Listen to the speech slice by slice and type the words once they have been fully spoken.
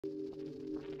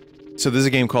So this is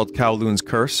a game called Kowloon's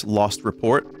Curse, Lost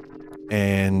Report,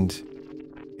 and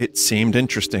it seemed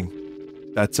interesting.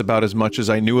 That's about as much as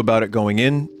I knew about it going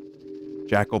in.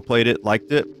 Jackal played it,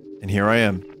 liked it, and here I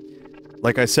am.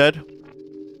 Like I said,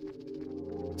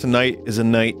 tonight is a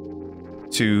night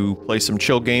to play some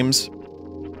chill games.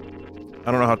 I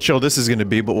don't know how chill this is going to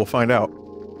be, but we'll find out.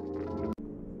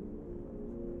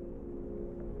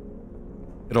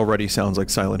 It already sounds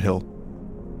like Silent Hill.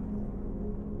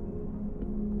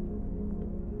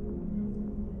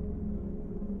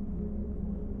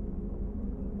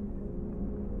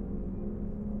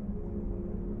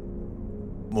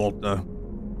 Malta.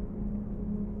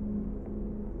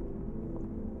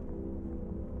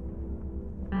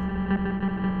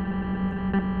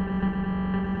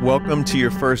 Welcome to your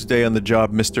first day on the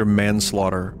job, Mr.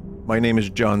 Manslaughter. My name is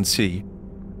John C.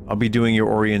 I'll be doing your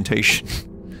orientation.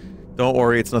 Don't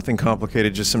worry, it's nothing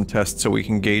complicated, just some tests so we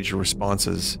can gauge your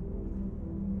responses.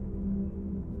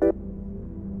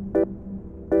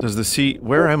 Does the seat...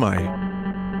 Where am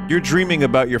I? You're dreaming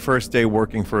about your first day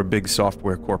working for a big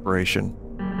software corporation.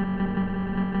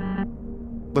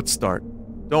 Let's start.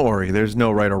 Don't worry, there's no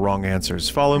right or wrong answers.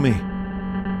 Follow me.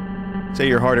 Say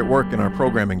you're hard at work in our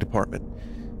programming department,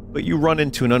 but you run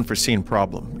into an unforeseen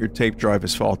problem. Your tape drive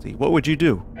is faulty. What would you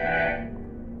do?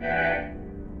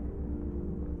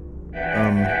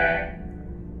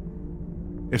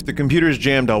 If the computer's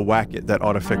jammed, I'll whack it. That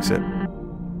ought to fix it.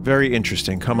 Very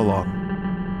interesting. Come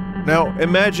along. Now,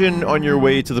 imagine on your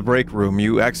way to the break room,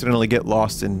 you accidentally get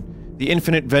lost in the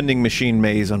infinite vending machine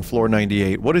maze on floor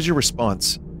 98. What is your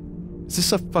response? Is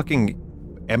this a fucking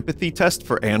empathy test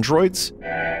for androids?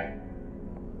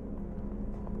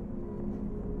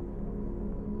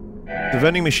 The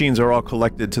vending machines are all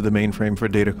collected to the mainframe for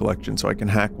data collection, so I can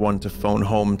hack one to phone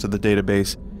home to the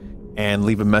database and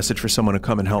leave a message for someone to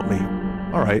come and help me.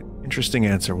 Alright, interesting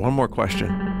answer. One more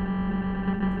question.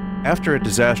 After a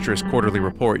disastrous quarterly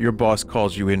report, your boss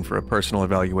calls you in for a personal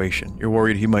evaluation. You're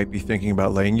worried he might be thinking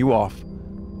about laying you off.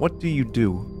 What do you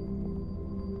do?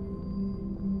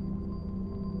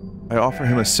 I offer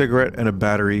him a cigarette and a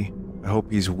battery. I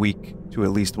hope he's weak to at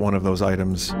least one of those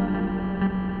items.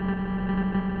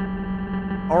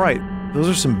 Alright, those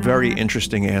are some very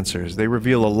interesting answers. They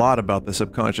reveal a lot about the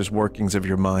subconscious workings of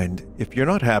your mind. If you're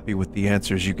not happy with the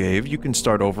answers you gave, you can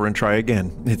start over and try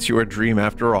again. It's your dream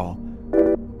after all.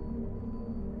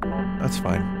 That's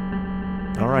fine.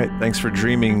 Alright, thanks for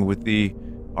dreaming with the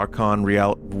Archon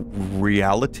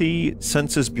Reality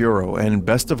Census Bureau, and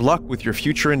best of luck with your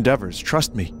future endeavors.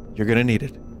 Trust me, you're gonna need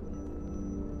it.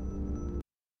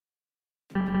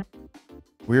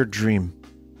 Weird dream.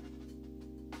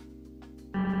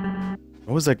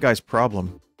 What was that guy's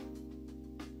problem?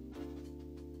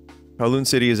 Kowloon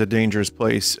City is a dangerous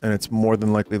place, and it's more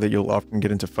than likely that you'll often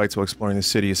get into fights while exploring the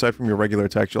city. Aside from your regular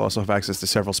attacks, you'll also have access to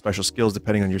several special skills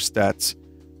depending on your stats.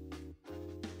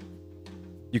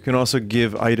 You can also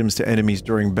give items to enemies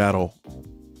during battle.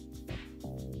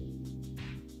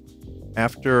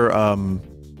 After,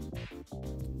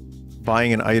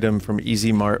 buying an item from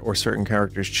Easy Mart or certain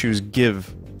characters, choose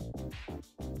Give.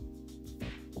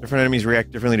 Different enemies react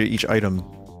differently to each item.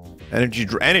 Energy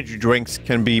drinks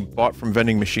can be bought from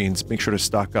vending machines. Make sure to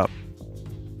stock up.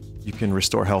 You can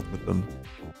restore health with them.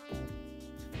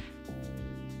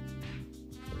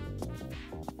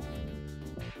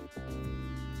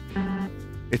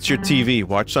 It's your TV.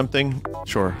 Watch something?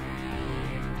 Sure.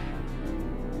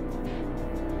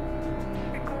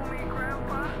 They call me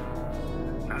Grandpa.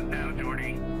 Not now,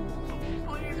 Jordy.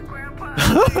 Please, Grandpa.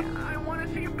 I want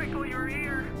to see you pickle your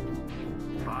ear.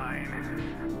 Fine.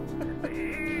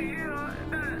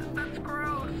 That's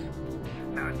gross.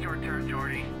 Now it's your turn,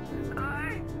 Jordy.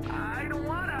 I don't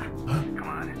wanna. Come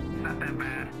on, it's not that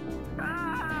bad.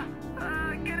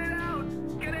 Get it out!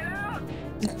 Get it out!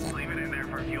 Just leave it in there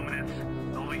for a few minutes.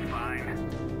 It'll be fine.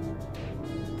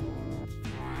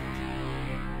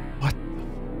 What?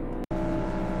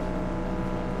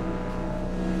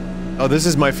 Oh, this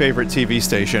is my favorite TV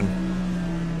station.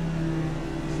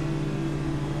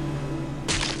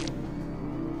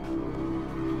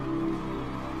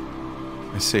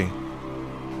 I see.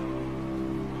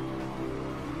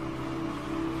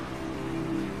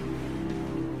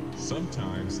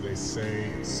 Sometimes they say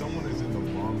someone is in the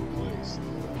wrong place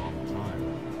at the wrong time.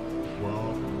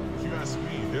 Well, if you ask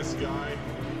me, this guy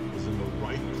was in the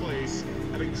right place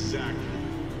at exactly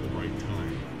the right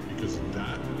time. Because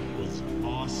that was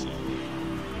awesome.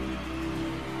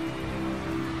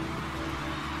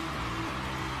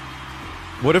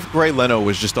 What if Gray Leno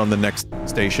was just on the next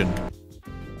station?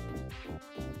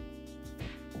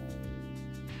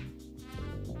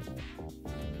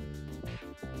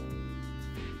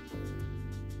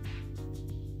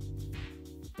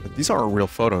 But these aren't real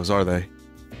photos, are they?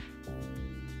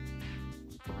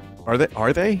 Are they?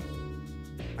 Are they?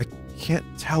 I can't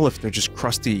tell if they're just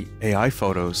crusty AI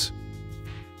photos.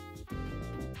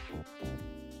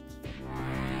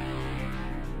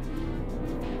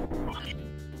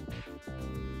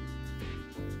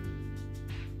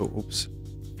 Oh, oops.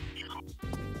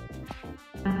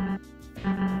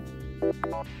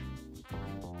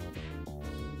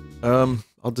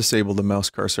 I'll disable the mouse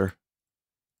cursor.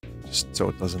 Just so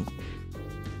it doesn't...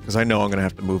 Because I know I'm gonna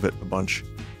have to move it a bunch.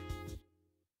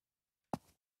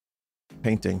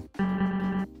 Painting.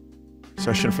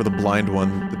 Session for the blind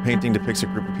one. The painting depicts a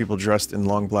group of people dressed in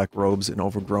long black robes in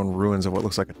overgrown ruins of what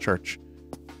looks like a church.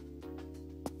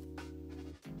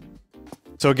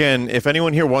 So again, if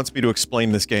anyone here wants me to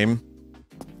explain this game,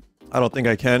 I don't think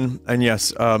I can. And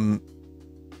yes,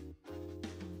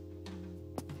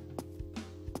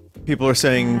 people are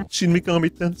saying Shin Mikami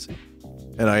Tensei,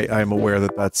 and I am aware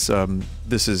that that's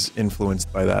this is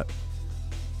influenced by that.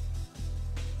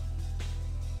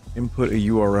 Input a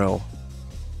URL.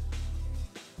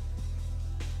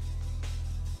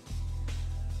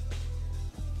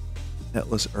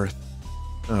 Netless Earth.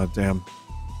 Oh damn.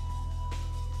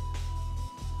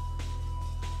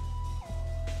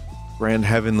 Grand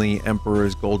Heavenly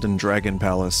Emperor's Golden Dragon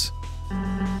Palace.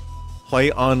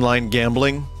 Play online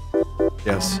gambling?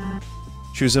 Yes.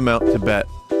 Choose amount to bet.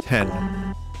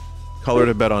 10. Color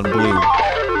to bet on blue.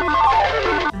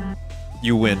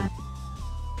 You win.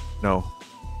 No.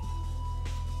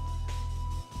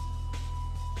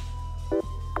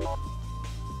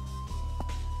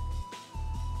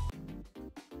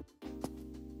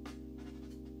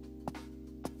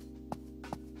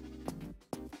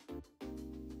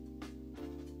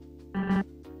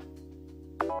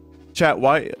 Chat,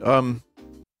 why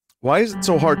is it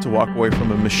so hard to walk away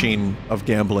from a machine of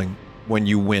gambling when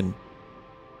you win?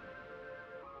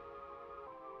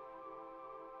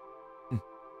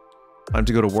 Time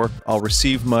to go to work. I'll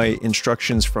receive my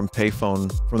instructions from the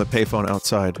payphone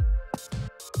outside.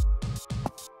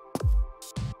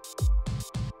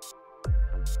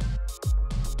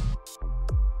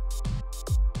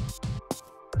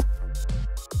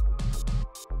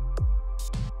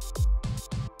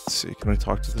 Let's see, can I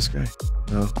talk to this guy?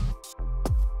 No.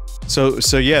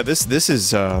 So yeah, this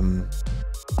is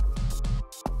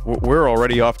we're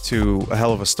already off to a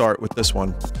hell of a start with this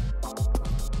one.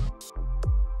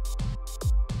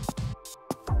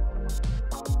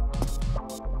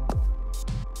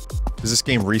 Is this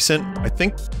game recent? I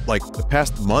think like the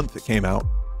past month it came out.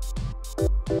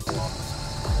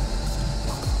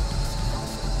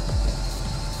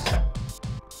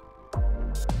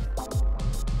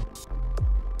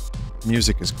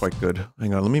 Music is quite good.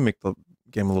 Hang on, let me make the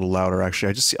game a little louder, actually.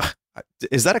 I just see...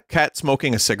 Is that a cat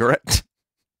smoking a cigarette?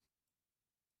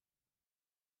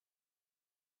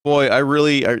 Boy,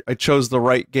 I chose the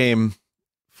right game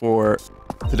for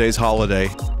today's holiday.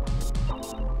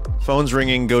 Phone's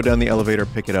ringing, go down the elevator,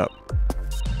 pick it up.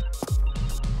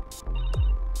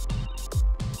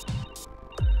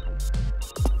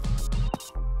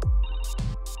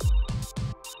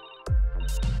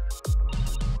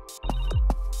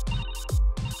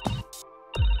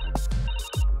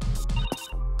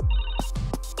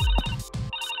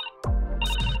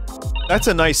 That's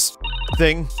a nice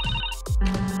thing.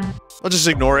 I'll just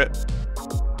ignore it.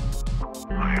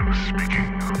 I am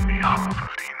speaking on behalf of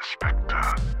the inspector.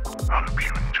 I hope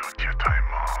you enjoyed your time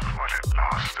off while it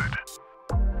lasted.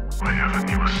 I have a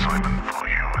new assignment for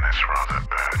you and it's rather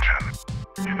urgent.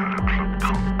 You know the club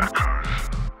called Echoes?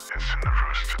 It's in the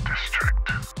Rooster District.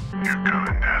 You're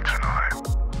going there tonight.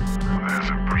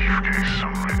 There's a briefcase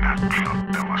somewhere in that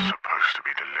club that was supposed to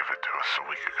be delivered to us a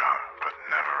week ago, but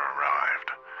never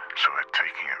arrived. So we're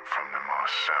taking it from them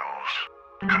ourselves.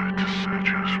 Go to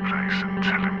Sergio's place and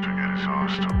tell him to get his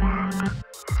ass to work.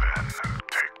 Then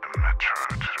take the metro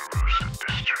to the Rooster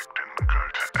District and go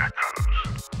to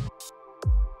Echoes.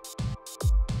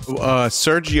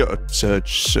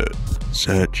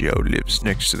 Sergio lives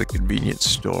next to the convenience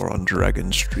store on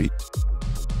Dragon Street.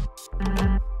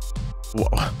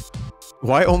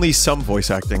 Why only some voice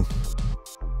acting?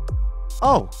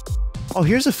 Oh,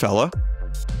 here's a fella.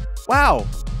 Wow,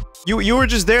 you were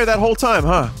just there that whole time,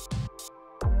 huh?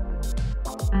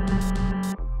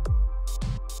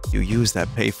 You use that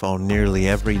payphone nearly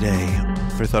every day.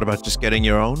 Ever thought about just getting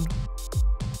your own?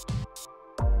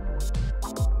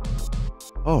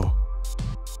 Oh.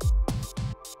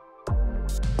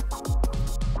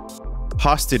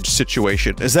 Hostage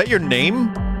situation. Is that your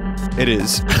name? It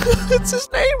is. It's his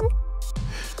name!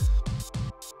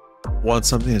 Want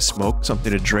something to smoke?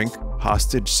 Something to drink?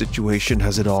 Hostage situation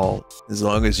has it all. As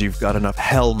long as you've got enough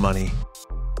hell money.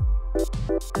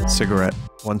 Cigarette.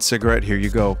 One cigarette, here you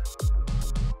go.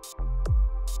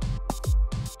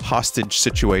 Hostage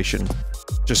situation.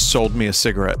 Just sold me a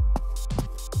cigarette.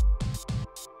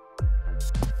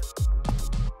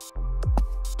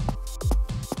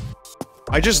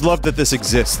 I just love that this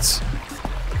exists.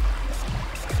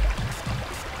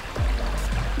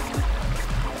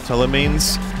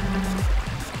 Telemines.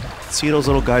 See those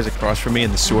little guys across from me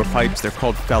in the sewer pipes? They're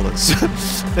called fellas.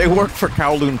 They work for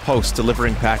Kowloon Post,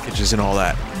 delivering packages and all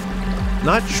that.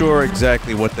 Not sure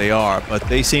exactly what they are, but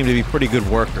they seem to be pretty good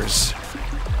workers.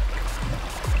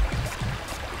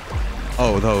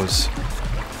 Oh, those.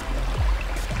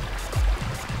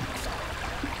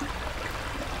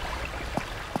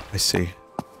 I see.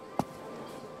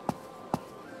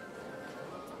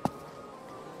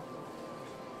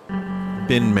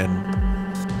 Bin men.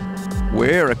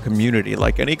 We're a community.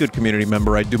 Like any good community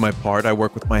member, I do my part, I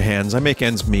work with my hands, I make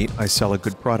ends meet, I sell a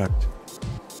good product.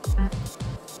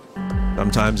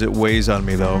 Sometimes it weighs on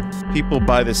me, though. People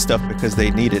buy this stuff because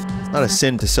they need it. It's not a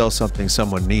sin to sell something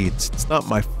someone needs. It's not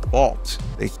my fault.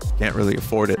 They can't really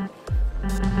afford it.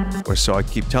 Or so I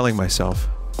keep telling myself.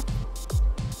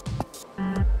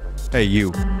 Hey,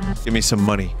 you. Give me some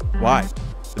money. Why?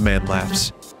 The man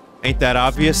laughs. Ain't that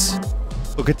obvious?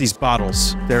 Look at these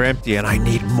bottles. They're empty and I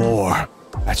need more.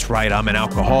 That's right, I'm an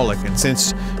alcoholic, and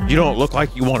since you don't look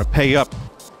like you want to pay up,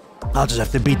 I'll just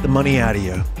have to beat the money out of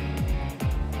you.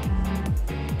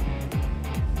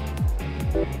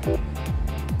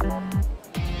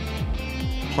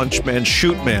 Punch man,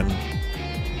 shoot man.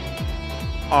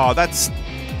 Aw, that's...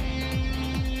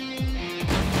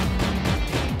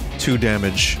 2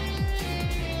 damage.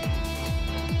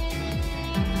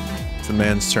 It's the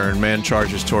man's turn. Man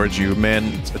charges towards you.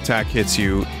 Man's attack hits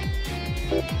you.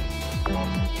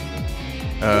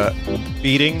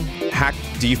 Beating, hack,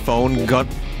 dephone,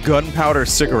 gunpowder,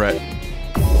 cigarette.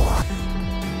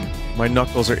 My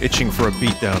knuckles are itching for a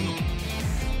beatdown.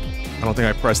 I don't think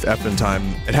I pressed F in time.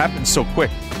 It happened so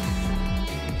quick.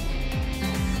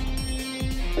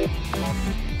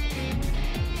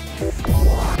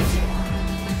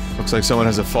 Looks like someone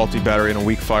has a faulty battery and a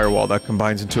weak firewall. That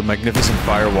combines into a magnificent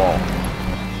firewall.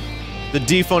 The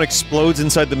dephone explodes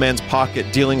inside the man's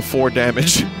pocket, dealing 4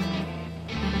 damage.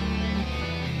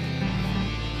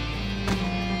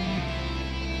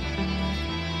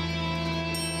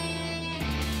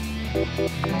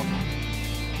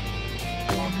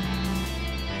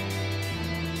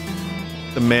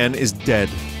 The man is dead.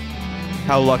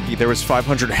 How lucky. There was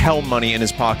 500 hell money in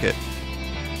his pocket.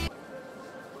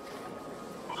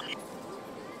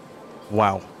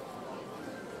 Wow.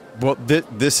 Well,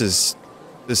 this is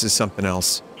something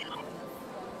else.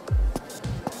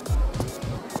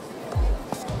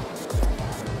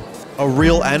 A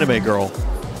real anime girl.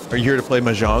 Are you here to play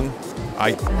mahjong?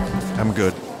 I'm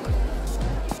good.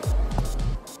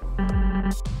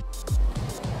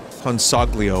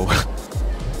 Consaglio.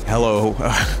 Hello.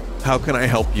 How can I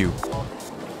help you?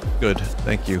 Good,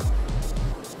 thank you.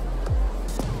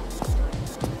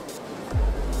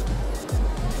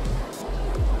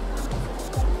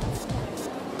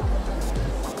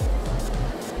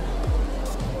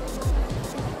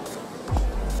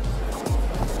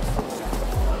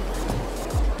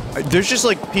 There's just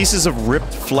like pieces of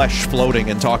ripped flesh floating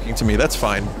and talking to me. That's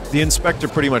fine. The inspector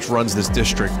pretty much runs this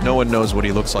district. No one knows what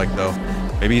he looks like, though.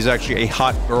 Maybe he's actually a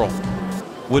hot girl.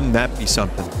 Wouldn't that be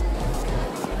something?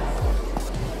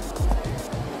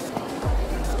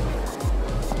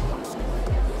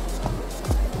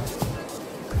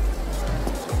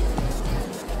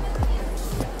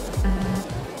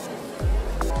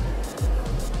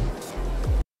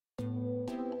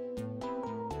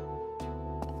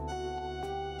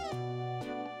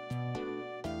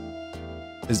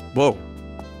 Whoa.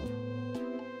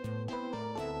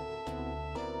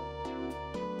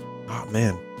 Oh,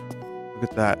 man. Look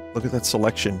at that. Look at that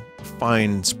selection.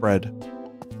 Fine spread.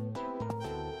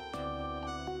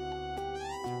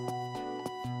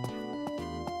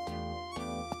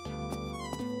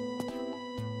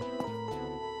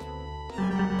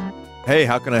 Hey,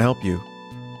 how can I help you?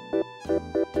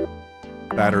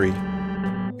 Battery.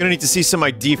 Gonna need to see some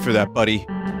ID for that, buddy.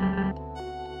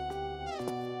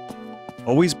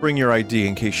 Always bring your ID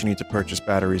in case you need to purchase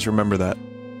batteries. Remember that.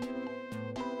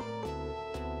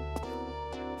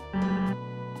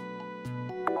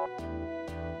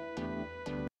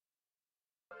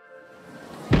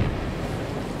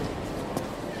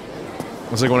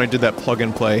 It was like when I did that plug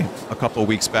and play a couple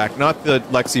weeks back. Not the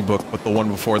Lexi book, but the one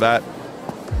before that.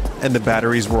 And the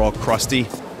batteries were all crusty.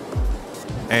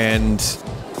 And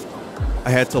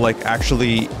I had to like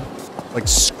actually like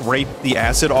scrape the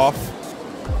acid off.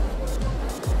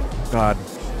 God.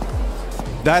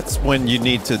 That's when you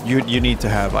need to you need to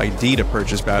have ID to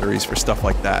purchase batteries for stuff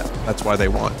like that. That's why they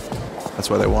want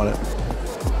it.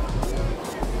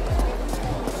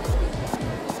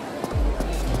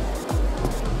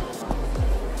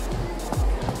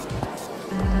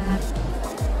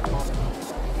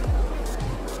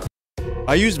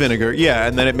 I used vinegar, yeah,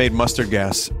 and then it made mustard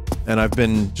gas, and I've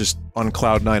been just on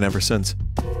cloud 9 ever since.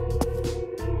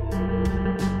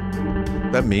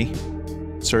 That me?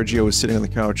 Sergio was sitting on the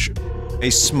couch, a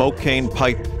smoke cane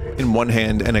pipe in one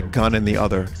hand and a gun in the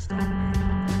other.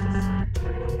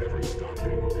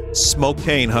 Smoke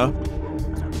cane, huh?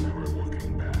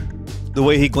 The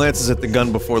way he glances at the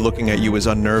gun before looking at you is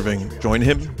unnerving. Join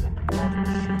him?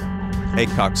 Hey,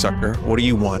 cocksucker, what do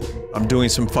you want? I'm doing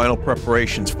some final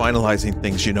preparations, finalizing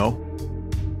things, you know?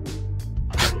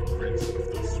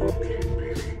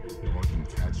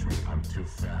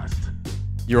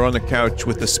 You're on the couch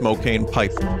with the smoke cane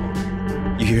pipe.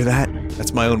 You hear that?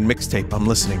 That's my own mixtape I'm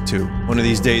listening to. One of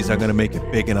these days I'm gonna make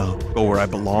it big and I'll go where I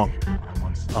belong.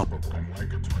 Up.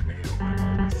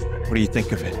 What do you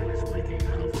think of it?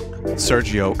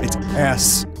 Sergio, it's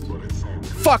ass.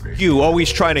 Fuck you,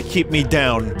 always trying to keep me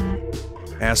down.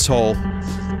 Asshole.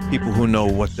 People who know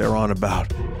what they're on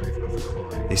about.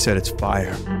 They said it's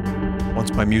fire.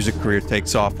 Once my music career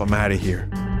takes off, I'm out of here.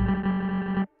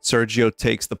 Sergio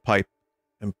takes the pipe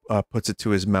and puts it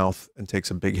to his mouth and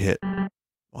takes a big hit.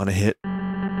 Want a hit?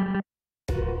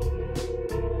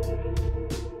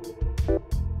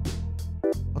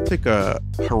 I'll take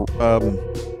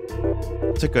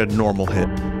a normal hit.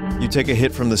 You take a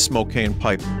hit from the smoke cane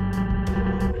pipe.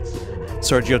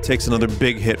 Sergio takes another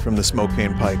big hit from the smoke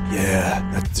cane pipe. Yeah,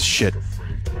 that's the shit.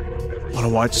 Wanna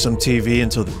watch some TV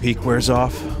until the peak wears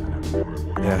off?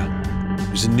 Yeah.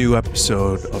 There's a new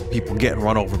episode of people getting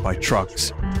run over by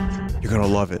trucks. You're gonna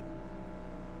love it.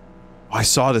 Oh, I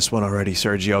saw this one already,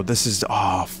 Sergio. This is...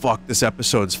 oh, fuck. This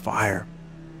episode's fire.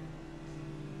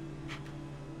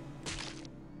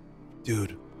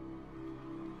 Dude.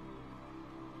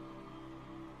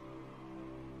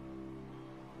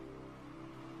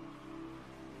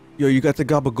 Yo, you got the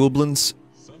Gabagooblins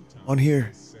on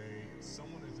here?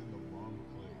 Someone is in the wrong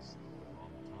place at the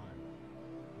wrong time.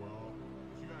 Well,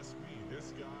 if you ask me,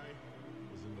 this guy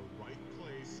was in the right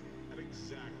place at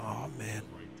exactly the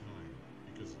right time.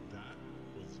 Because that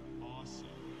was awesome.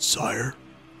 Sire?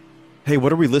 Hey,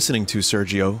 what are we listening to,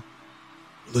 Sergio?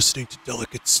 We're listening to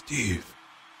Delicate Steve.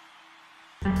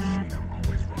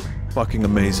 Fucking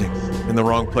amazing. In the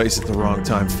wrong place at the wrong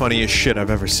time. Funniest shit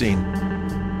I've ever seen.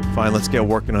 Fine, let's get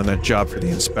working on that job for the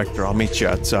inspector. I'll meet you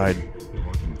outside.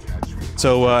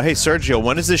 So, hey Sergio,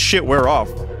 when does this shit wear off?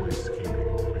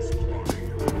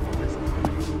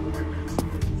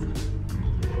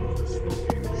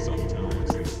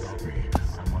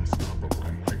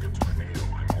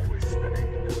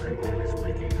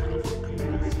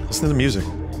 Listen to the music.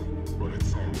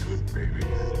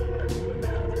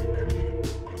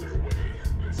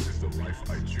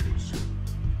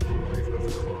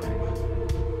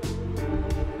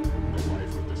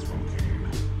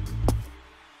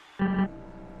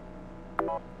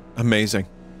 Amazing.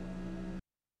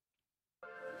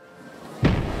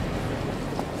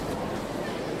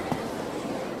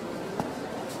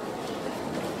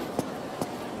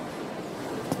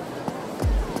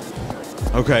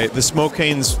 Okay, the smoke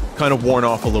cane's kind of worn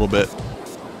off a little bit.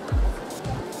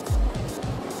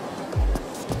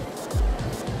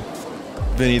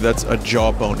 Vinny, that's a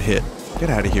jawbone hit. Get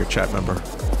out of here, chat member.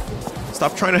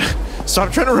 Stop trying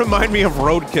to remind me of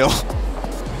roadkill.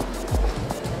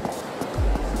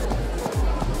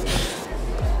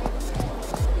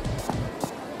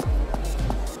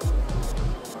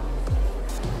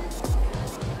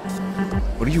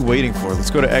 What are you waiting for? Let's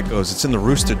go to Echoes. It's in the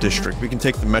Rooster District. We can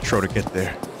take the metro to get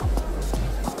there.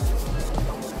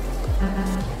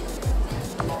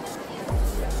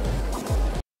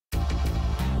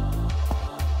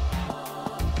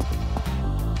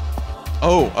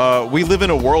 Oh, we live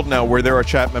in a world now where there are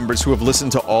chat members who have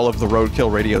listened to all of the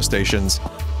Roadkill radio stations.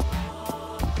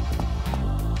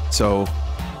 So,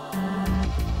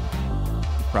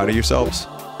 proud of yourselves.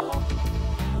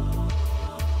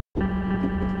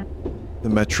 The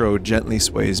metro gently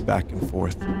sways back and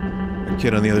forth. A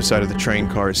kid on the other side of the train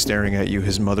car is staring at you.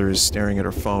 His mother is staring at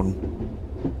her phone.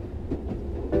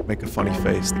 Make a funny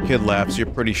face. The kid laughs. You're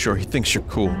pretty sure he thinks you're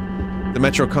cool. The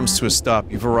metro comes to a stop.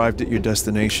 You've arrived at your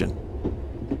destination.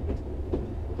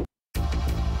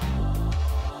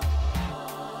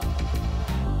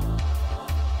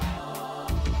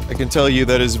 I can tell you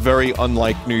that is very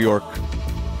unlike New York.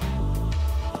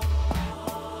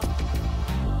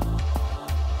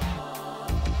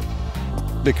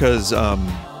 Because,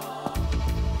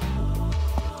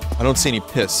 I don't see any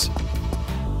piss.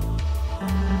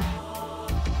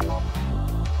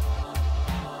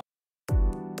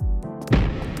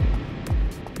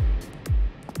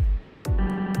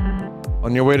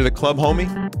 On your way to the club, homie?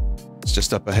 It's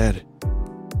just up ahead.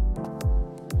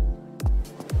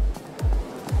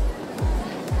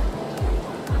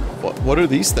 What are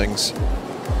these things?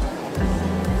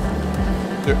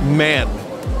 Man.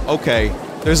 Okay.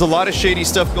 There's a lot of shady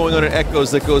stuff going on at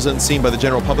Echoes that goes unseen by the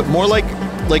general public. More like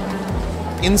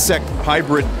insect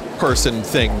hybrid person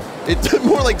thing. It's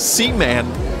more like Seaman.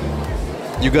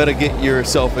 You gotta get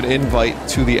yourself an invite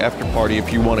to the after party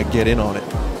if you want to get in on it.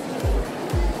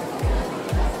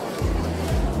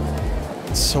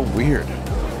 It's so weird.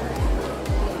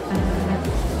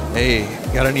 Hey,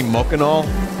 got any Mokanol?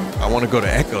 I want to go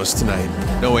to Echoes tonight.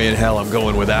 No way in hell I'm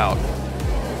going without.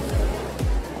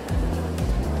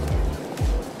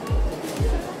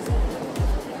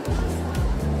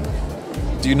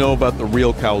 Do you know about the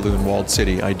real Kowloon walled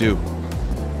city? I do.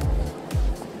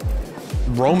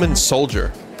 Roman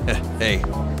soldier. Hey.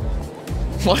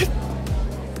 What?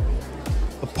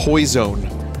 A poison.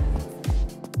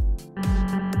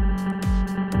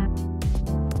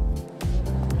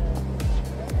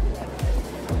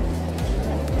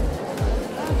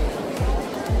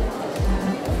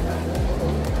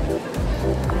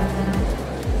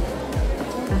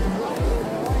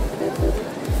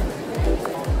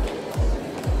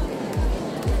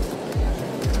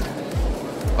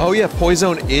 Oh yeah,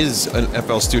 Poison is an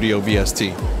FL Studio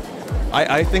VST.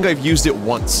 I think I've used it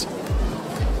once.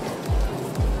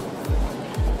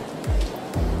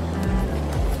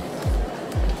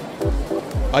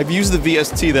 I've used the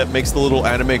VST that makes the little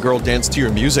anime girl dance to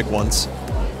your music once.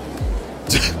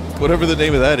 Whatever the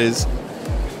name of that is.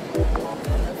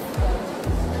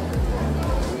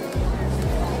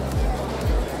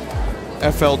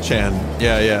 FL-chan.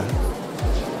 Yeah.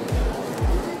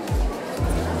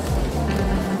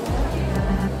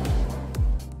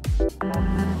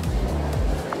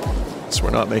 So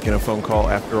we're not making a phone call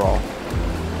after all.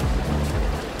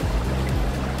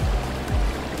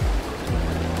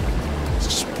 It's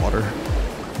just water.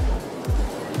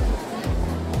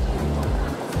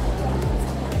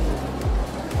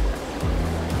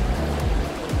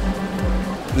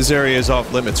 This area is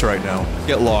off limits right now.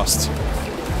 Get lost.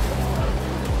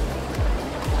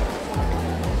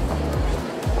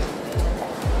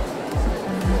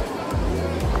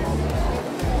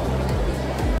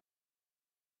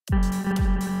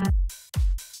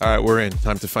 Alright, we're in.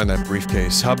 Time to find that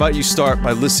briefcase. How about you start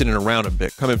by listening around a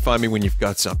bit? Come and find me when you've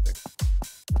got something.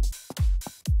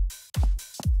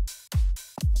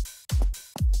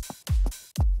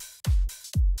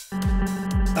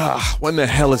 When the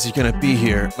hell is he gonna be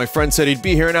here? My friend said he'd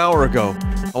be here an hour ago.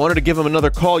 I wanted to give him another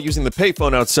call using the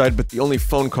payphone outside, but the only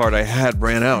phone card I had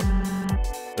ran out.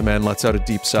 The man lets out a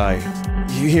deep sigh.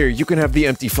 Here, you can have the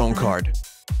empty phone card.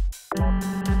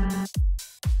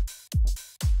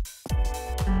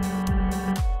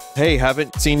 Hey,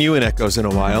 haven't seen you in Echoes in a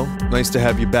while. Nice to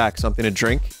have you back. Something to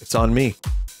drink? It's on me.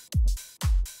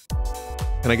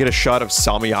 Can I get a shot of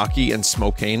salmiakki and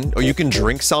smokeane? Oh, you can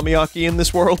drink salmiakki in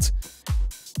this world?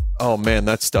 Oh man,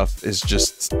 that stuff is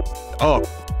just... Oh.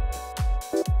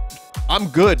 I'm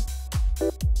good.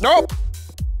 Nope!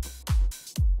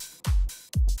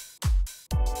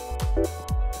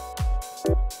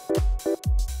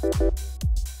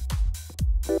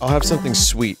 I'll have something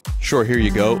sweet. Sure, here you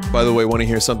go. By the way, want to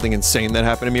hear something insane that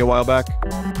happened to me a while back?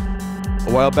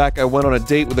 A while back, I went on a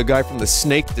date with a guy from the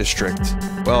Snake District.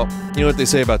 Well, you know what they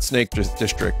say about Snake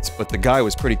Districts, but the guy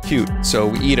was pretty cute, so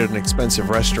we eat at an expensive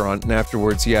restaurant, and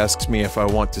afterwards he asks me if I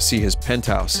want to see his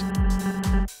penthouse.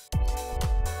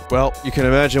 Well, you can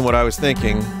imagine what I was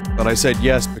thinking, but I said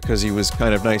yes because he was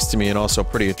kind of nice to me and also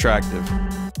pretty attractive.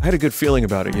 I had a good feeling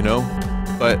about it, you know?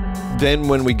 But then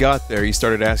when we got there, he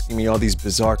started asking me all these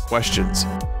bizarre questions.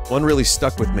 One really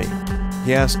stuck with me.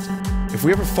 He asked, if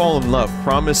we ever fall in love,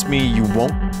 promise me you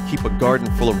won't keep a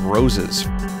garden full of roses,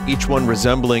 each one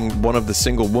resembling one of the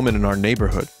single women in our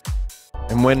neighborhood.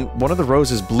 And when one of the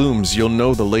roses blooms, you'll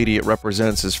know the lady it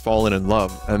represents has fallen in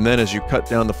love, and then as you cut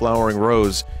down the flowering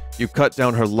rose, you cut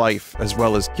down her life as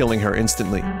well as killing her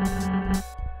instantly.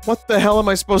 What the hell am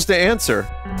I supposed to answer?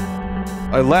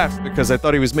 I laughed because I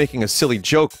thought he was making a silly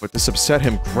joke, but this upset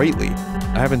him greatly.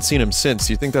 I haven't seen him since.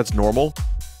 Do you think that's normal?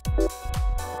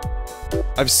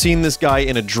 I've seen this guy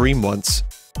in a dream once.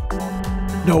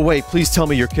 No way, please tell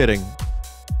me you're kidding.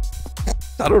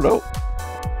 I don't know.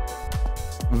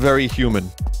 Very human.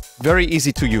 Very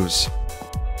easy to use.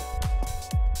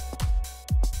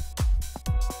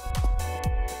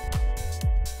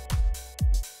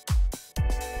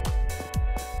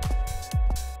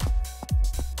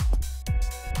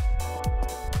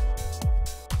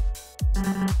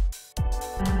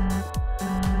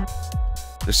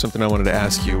 there's something I wanted to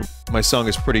ask you. My song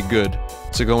is pretty good,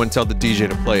 so go and tell the DJ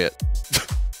to play it.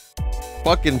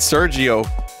 Fucking Sergio.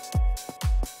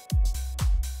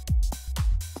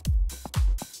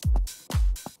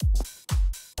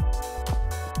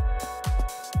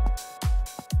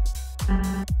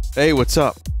 Hey, what's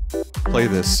up? Play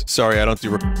this. Sorry, I don't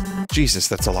do Jesus,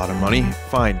 that's a lot of money.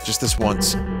 Fine, just this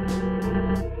once.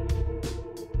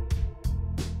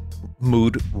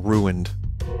 Mood ruined.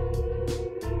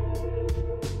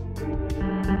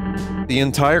 The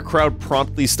entire crowd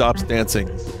promptly stops dancing.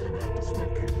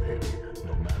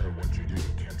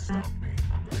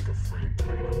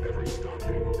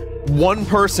 One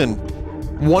person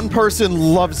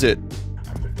loves it.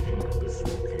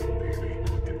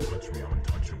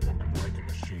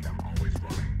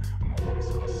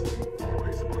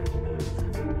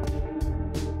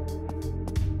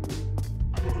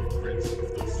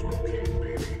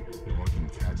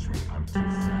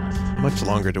 How much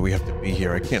longer do we have to be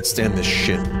here? I can't stand this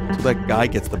shit. Until that guy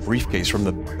gets the briefcase from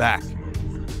the back.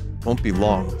 Won't be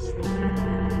long.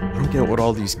 I don't get what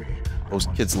all those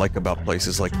kids like about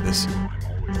places like this.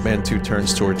 Man 2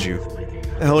 turns towards you.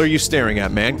 The hell are you staring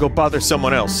at, man? Go bother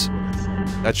someone else.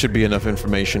 That should be enough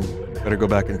information. Better go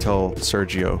back and tell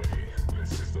Sergio.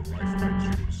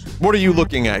 What are you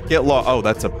looking at? Get lost. Oh,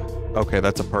 that's a... Okay,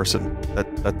 that's a person.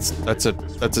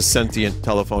 That's a sentient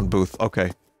telephone booth.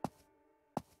 Okay.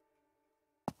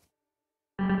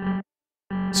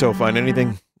 So, find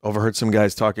anything? Overheard some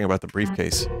guys talking about the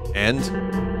briefcase. And?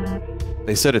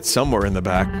 They said it's somewhere in the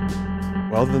back.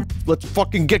 Well, then let's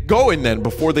fucking get going then,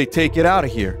 before they take it out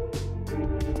of here.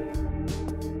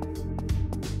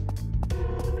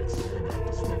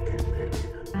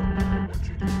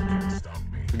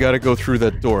 We gotta go through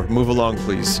that door. Move along,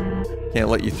 please. Can't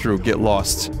let you through. Get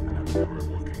lost.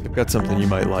 I've got something you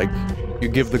might like. You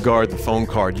give the guard the phone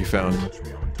card you found.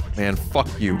 Man, fuck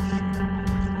you.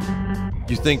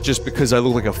 You think just because I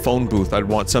look like a phone booth I'd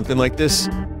want something like this?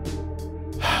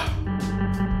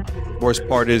 Worst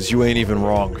part is, you ain't even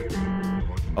wrong.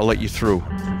 I'll let you through.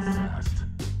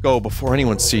 Go before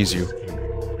anyone sees you.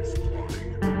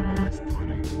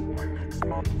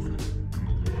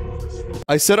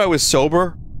 I said I was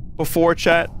sober before,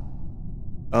 chat.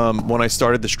 When I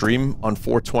started the stream on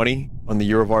 4/20, on the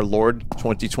year of our Lord,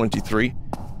 2023.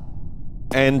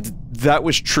 And that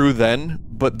was true then,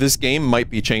 but this game might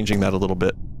be changing that a little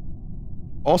bit.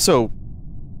 Also,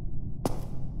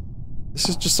 this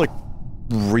is just like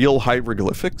real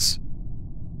hieroglyphics?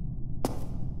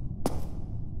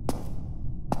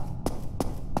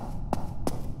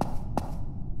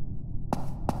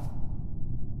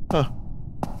 Huh.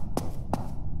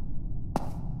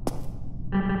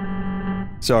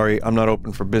 Sorry, I'm not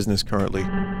open for business currently.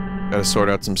 Gotta sort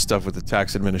out some stuff with the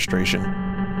tax administration.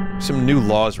 Some new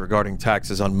laws regarding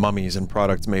taxes on mummies and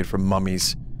products made from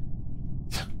mummies.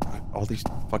 All these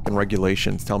fucking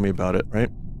regulations, tell me about it,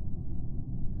 right?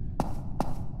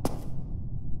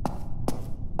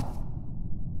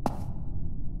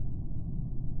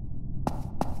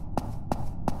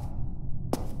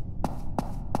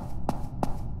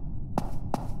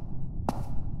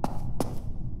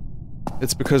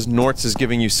 It's because Nortz is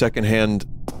giving you secondhand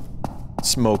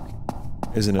smoke,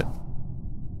 isn't it?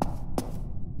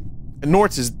 And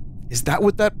Nortz, is that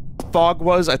what that fog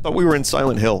was? I thought we were in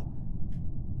Silent Hill.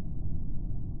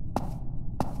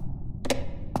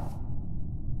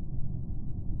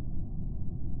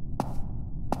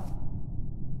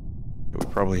 We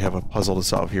probably have a puzzle to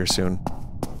solve here soon.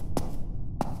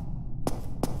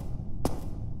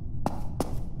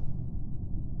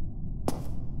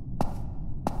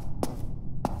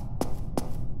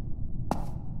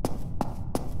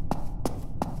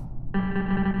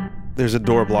 There's a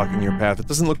door blocking your path. It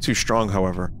doesn't look too strong,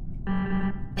 however.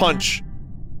 Punch!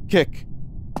 Kick!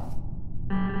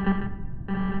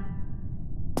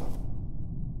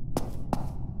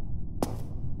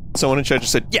 Someone in chat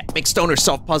just said, yeah, make stoners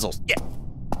solve puzzles. Yeah!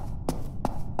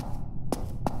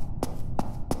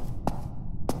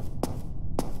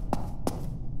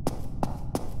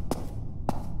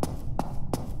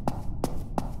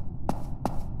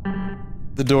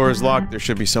 The door is locked. There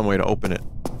should be some way to open it.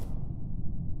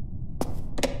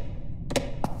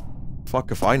 Fuck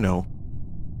if I know.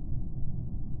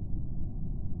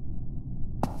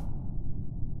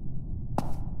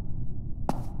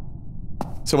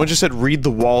 Someone just said read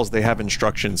the walls, they have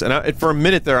instructions. And for a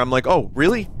minute there, I'm like, oh,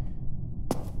 really?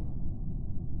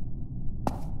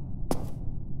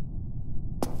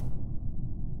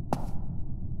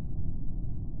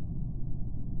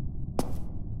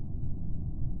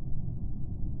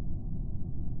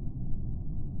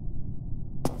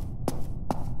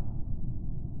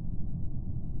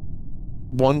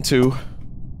 1, 2.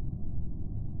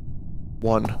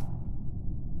 1.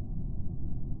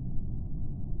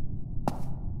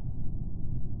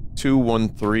 2, 1,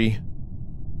 3.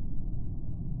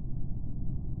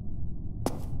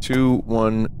 2,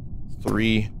 1,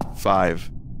 3,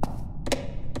 5.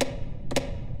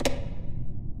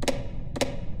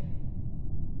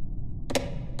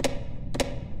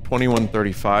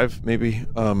 2135, maybe.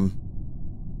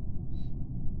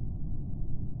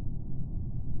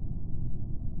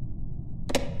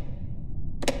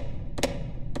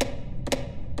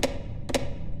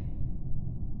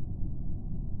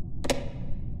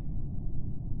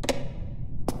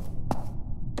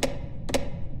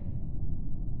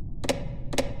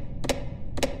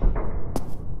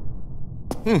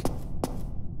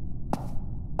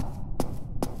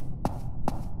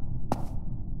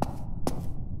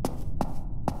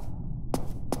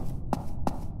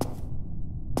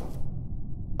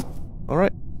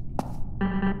 Alright.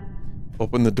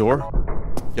 Open the door.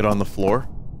 Get on the floor.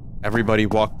 Everybody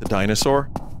walk the dinosaur.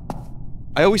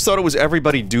 I always thought it was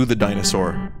everybody do the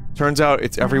dinosaur. Turns out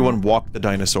it's everyone walk the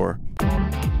dinosaur.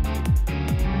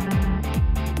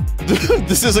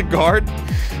 This is a guard?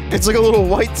 It's like a little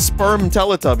white sperm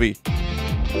Teletubby.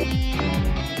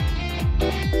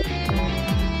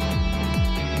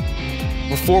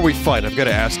 Before we fight, I've got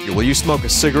to ask you, will you smoke a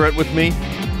cigarette with me?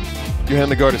 You hand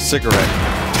the guard a cigarette.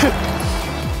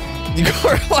 The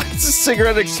guard lights a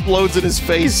cigarette, explodes in his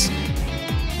face.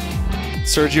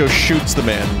 Sergio shoots the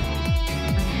man.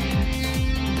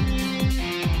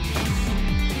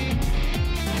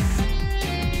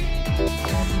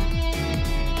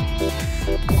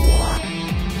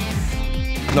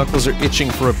 Knuckles are itching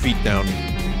for a beatdown.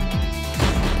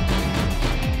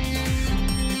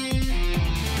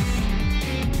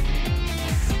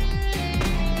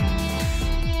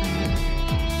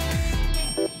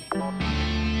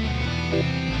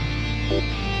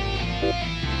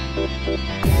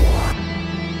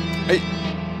 Hey,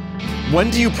 when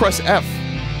do you press F?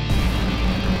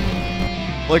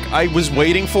 Like, I was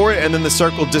waiting for it and then the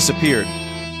circle disappeared.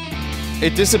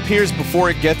 It disappears before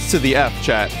it gets to the F,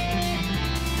 chat.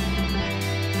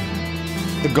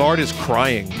 The guard is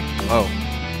crying. Oh.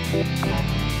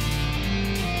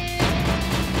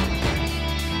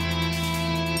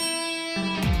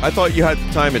 I thought you had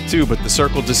to time it too, but the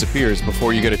circle disappears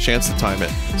before you get a chance to time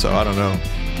it. So, I don't know.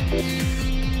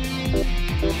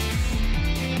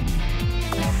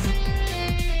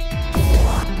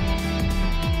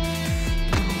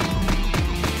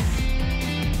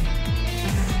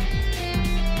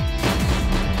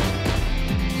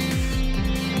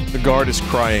 The guard is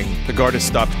crying. The guard has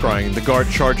stopped crying. The guard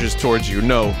charges towards you.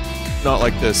 No, not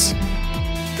like this.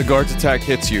 The guard's attack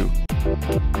hits you.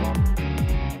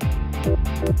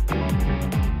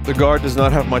 The guard does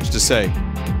not have much to say.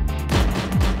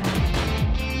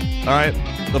 Alright,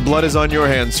 the blood is on your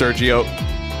hands, Sergio.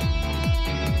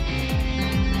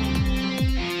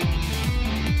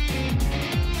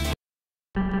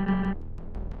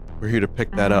 We're here to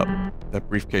pick that up. That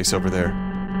briefcase over there.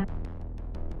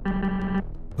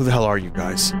 Who the hell are you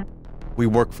guys? We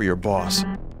work for your boss.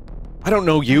 I don't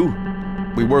know you.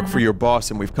 We work for your boss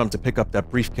and we've come to pick up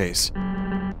that briefcase.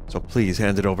 So please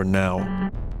hand it over now.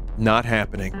 Not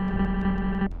happening.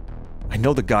 I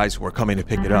know the guys who are coming to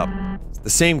pick it up. It's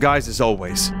the same guys as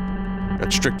always.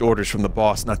 Got strict orders from the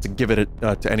boss not to give it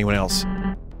to anyone else.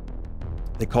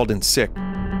 They called in sick.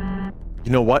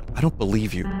 You know what? I don't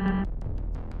believe you.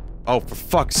 Oh, for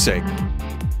fuck's sake.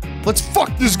 Let's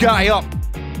fuck this guy up!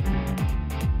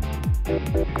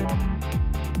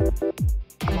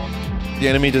 The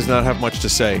enemy does not have much to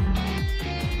say.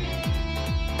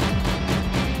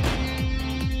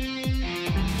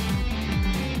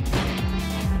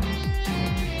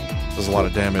 Does a lot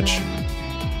of damage.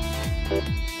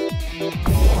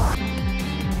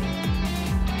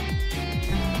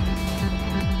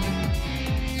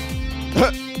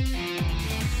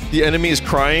 The enemy is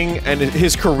crying and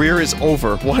his career is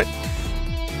over. What?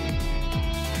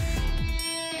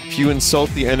 If you insult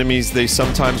the enemies, they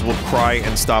sometimes will cry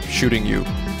and stop shooting you.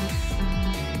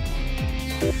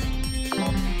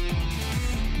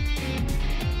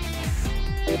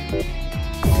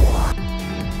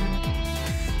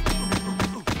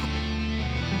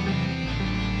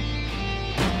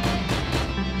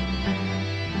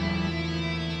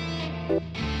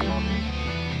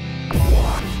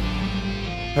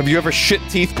 Have you ever shit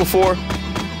teeth before?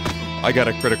 I got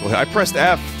a critical hit. I pressed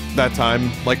F that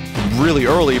time, like, really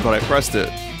early, but I pressed it.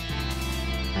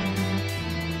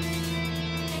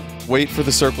 Wait for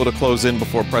the circle to close in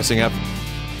before pressing F.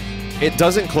 It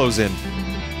doesn't close in.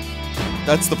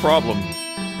 That's the problem.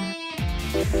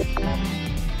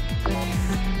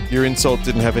 Your insult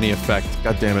didn't have any effect.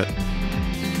 God damn it.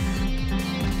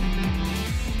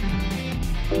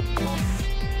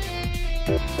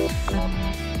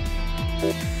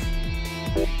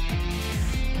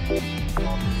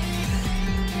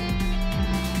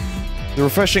 The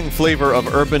refreshing flavor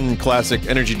of Urban Classic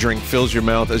energy drink fills your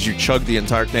mouth as you chug the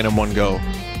entire can in one go,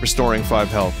 restoring 5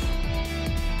 health.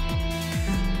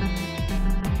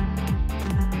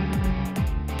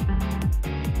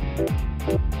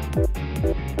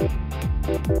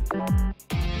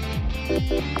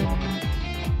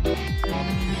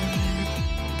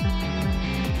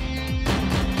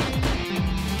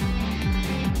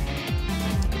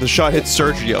 The shot hits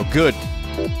Sergio. Good.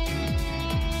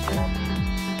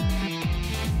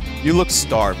 You look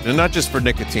starved, and not just for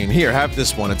nicotine. Here, have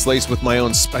this one. It's laced with my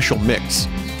own special mix.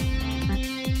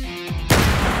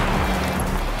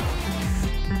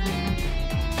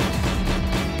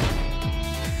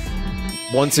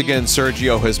 Once again,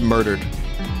 Sergio has murdered.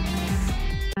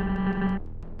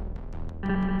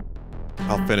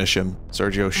 I'll finish him.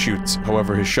 Sergio shoots.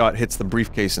 However, his shot hits the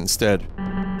briefcase instead.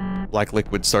 Black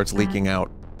liquid starts leaking out.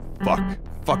 Fuck.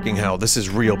 Fucking hell, this is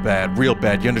real bad. Real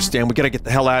bad, you understand? We gotta get the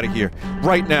hell out of here.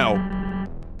 Right now!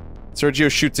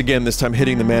 Sergio shoots again, this time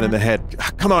hitting the man in the head.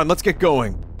 Come on, let's get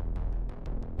going!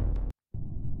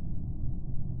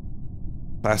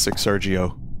 Classic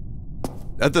Sergio.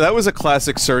 That was a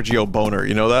classic Sergio boner,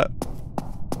 you know that?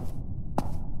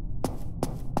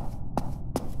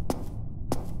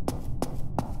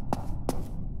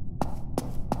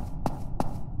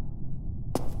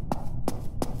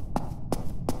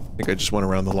 I think I just went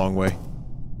around the long way.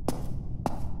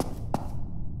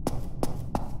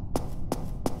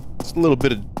 Just a little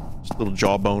bit of... just a little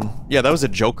jawbone. Yeah, that was a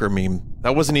Joker meme.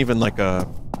 That wasn't even like a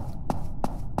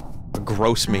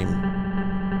gross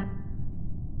meme.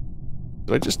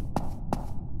 Did I just...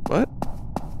 what?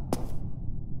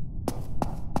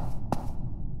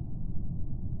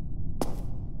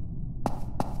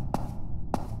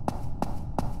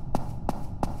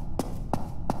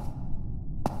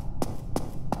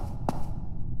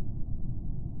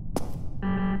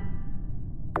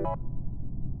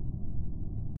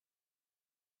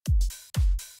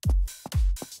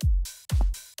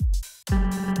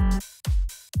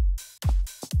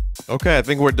 Okay, I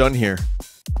think we're done here.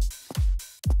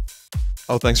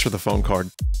 Oh, thanks for the phone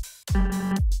card.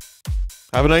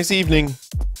 Have a nice evening.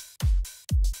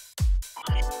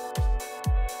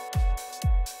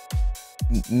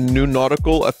 New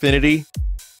nautical affinity,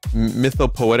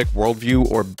 mythopoetic worldview,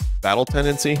 or battle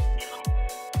tendency?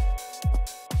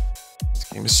 This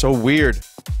game is so weird.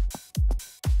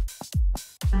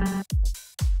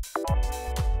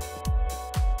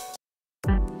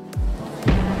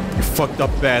 Fucked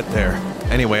up bad there.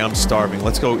 Anyway, I'm starving.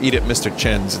 Let's go eat at Mr.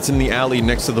 Chen's. It's in the alley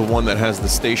next to the one that has the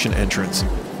station entrance.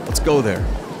 Let's go there.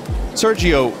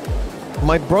 Sergio,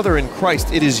 my brother in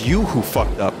Christ, it is you who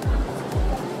fucked up.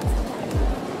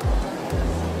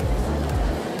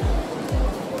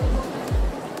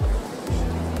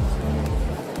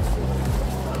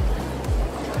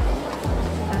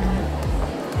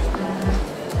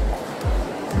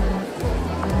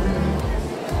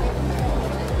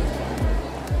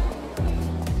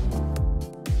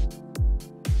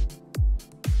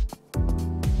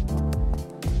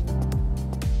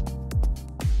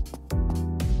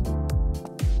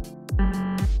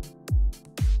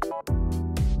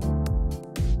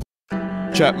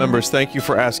 Chat members, thank you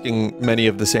for asking many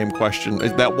of the same questions.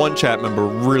 That one chat member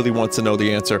really wants to know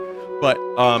the answer, but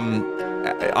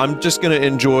I'm just gonna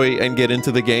enjoy and get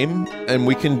into the game, and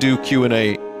we can do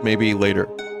Q&A maybe later.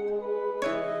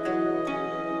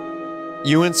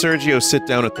 You and Sergio sit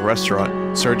down at the restaurant.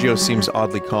 Sergio seems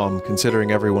oddly calm,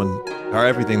 considering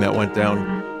everything that went down.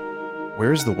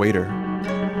 Where's the waiter?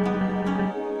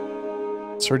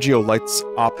 Sergio lights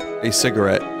up a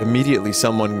cigarette. Immediately,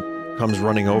 someone comes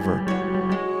running over.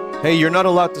 Hey, you're not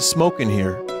allowed to smoke in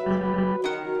here.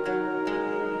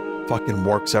 Fucking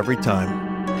works every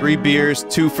time. 3 beers,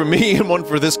 2 for me and 1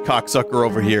 for this cocksucker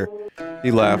over here.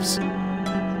 He laughs.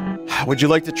 Would you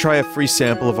like to try a free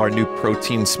sample of our new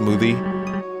protein smoothie?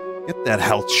 Get that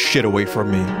health shit away from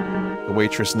me. The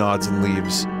waitress nods and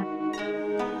leaves.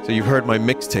 So you've heard my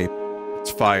mixtape.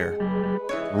 It's fire.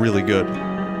 Really good.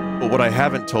 But what I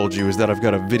haven't told you is that I've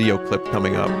got a video clip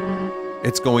coming up.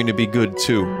 It's going to be good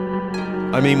too.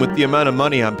 I mean, with the amount of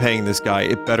money I'm paying this guy,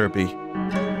 it better be.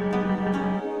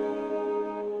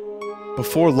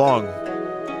 Before long,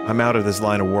 I'm out of this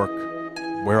line of work,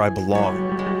 where I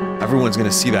belong. Everyone's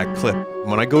gonna see that clip.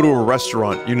 When I go to a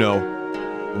restaurant, you know,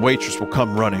 the waitress will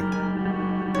come running.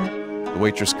 The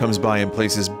waitress comes by and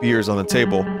places beers on the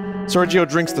table. Sergio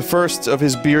drinks the first of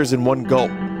his beers in one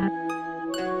gulp.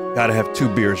 Gotta have 2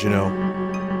 beers, you know.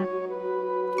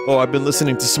 Oh, I've been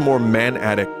listening to some more Man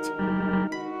Addict.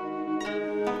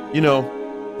 You know,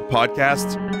 the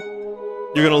podcast.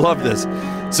 You're gonna love this.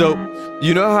 So,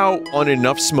 you know how on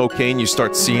enough smocaine you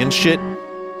start seeing shit?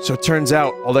 So it turns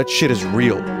out all that shit is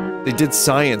real. They did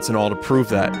science and all to prove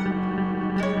that.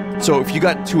 So if you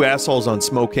got 2 assholes on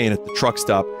smocaine at the truck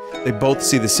stop, they both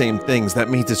see the same things. That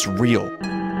means it's real.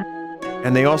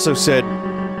 And they also said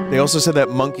that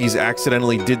monkeys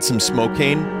accidentally did some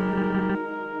smocaine.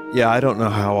 Yeah, I don't know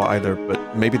how either,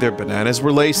 but maybe their bananas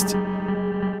were laced.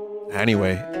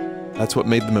 Anyway, that's what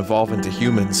made them evolve into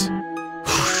humans.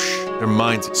 Their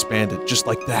minds expanded, just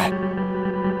like that.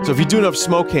 So if you do enough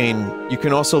smocaine, you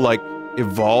can also, like,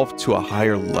 evolve to a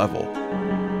higher level.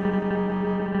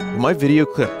 When my video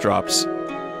clip drops,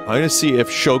 I'm gonna see if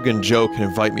Shogun Joe can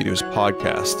invite me to his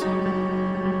podcast.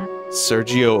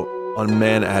 Sergio on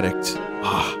Man Addict.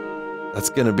 Ah, that's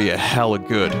gonna be a hella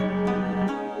good.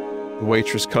 The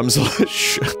waitress comes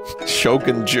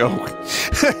Shogun Joe.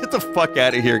 Get the fuck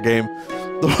out of here, game.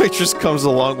 The waitress comes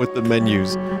along with the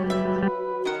menus.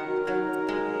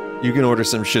 You can order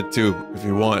some shit too, if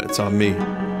you want. It's on me.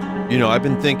 You know, I've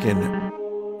been thinking,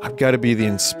 I've got to be the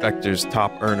inspector's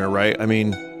top earner, right? I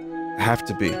mean, I have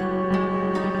to be.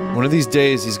 One of these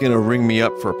days, he's gonna ring me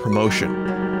up for a promotion.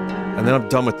 And then I'm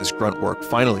done with this grunt work.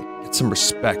 Finally, get some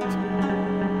respect.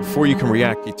 Before you can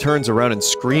react, he turns around and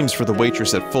screams for the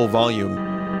waitress at full volume.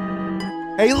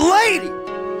 Hey lady!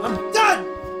 I'm done!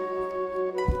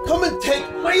 Come and take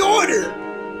my order!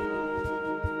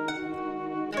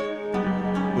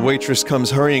 The waitress comes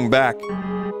hurrying back.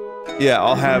 Yeah,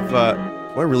 I'll have,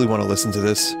 do I really want to listen to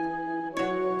this?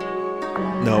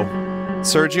 No.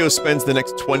 Sergio spends the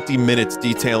next 20 minutes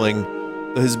detailing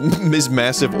his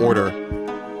massive order.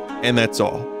 And that's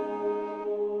all.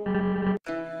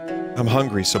 I'm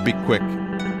hungry, so be quick.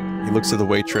 He looks at the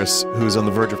waitress, who's on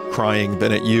the verge of crying,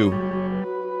 then at you.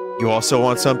 You also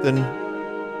want something?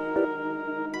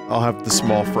 I'll have the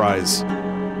small fries.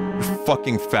 You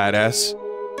fucking fat ass.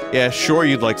 Yeah, sure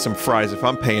you'd like some fries if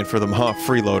I'm paying for them, huh,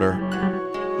 freeloader?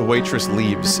 The waitress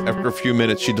leaves. After a few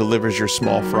minutes, she delivers your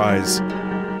small fries.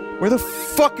 Where the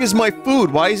fuck is my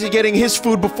food? Why is he getting his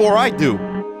food before I do?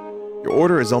 Your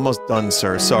order is almost done,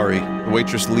 sir. Sorry. The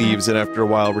waitress leaves and after a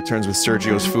while returns with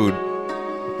Sergio's food.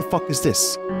 What the fuck is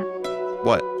this?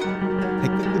 What?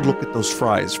 Take a good look at those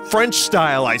fries. French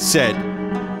style, I said!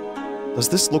 Does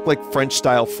this look like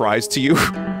French-style fries to you?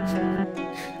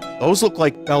 Those look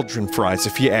like Belgian fries,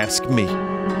 if you ask me.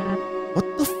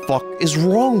 What the fuck is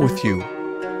wrong with you?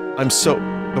 I'm so...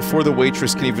 Before the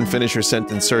waitress can even finish her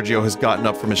sentence, Sergio has gotten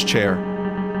up from his chair.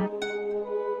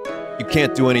 You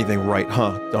can't do anything right,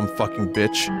 huh, dumb fucking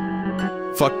bitch?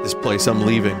 Fuck this place, I'm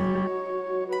leaving.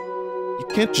 You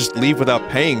can't just leave without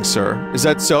paying, sir. Is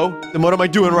that so? Then what am I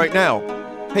doing right now?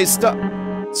 Hey, stop!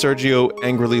 Sergio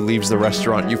angrily leaves the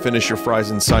restaurant. You finish your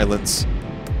fries in silence.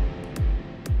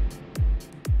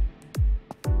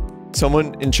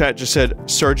 Someone in chat just said,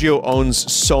 Sergio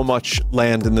owns so much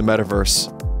land in the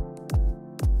metaverse.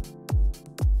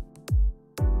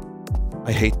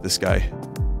 I hate this guy.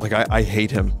 Like, I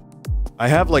hate him. I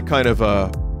have, like, kind of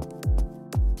a...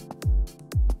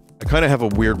 I kind of have a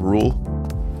weird rule.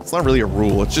 It's not really a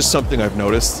rule, it's just something I've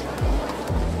noticed.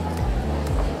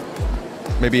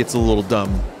 Maybe it's a little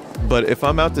dumb. But if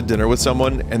I'm out to dinner with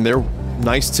someone and they're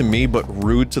nice to me but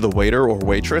rude to the waiter or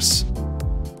waitress,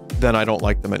 then I don't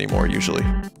like them anymore, usually.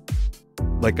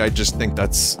 Like, I just think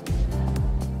that's...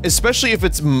 Especially if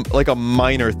it's, like, a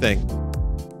minor thing.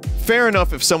 Fair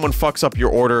enough if someone fucks up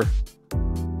your order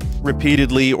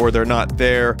repeatedly or they're not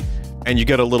there and you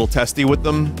get a little testy with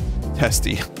them.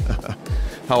 Testy.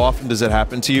 How often does it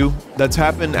happen to you? That's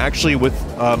happened actually with,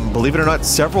 believe it or not,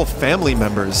 several family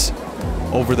members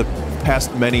over the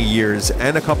past many years,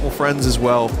 and a couple friends as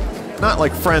well. Not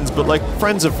like friends, but like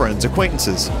friends of friends,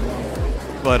 acquaintances.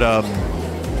 But,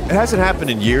 it hasn't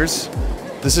happened in years.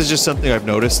 This is just something I've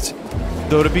noticed.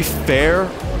 Though, to be fair,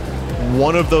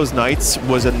 one of those nights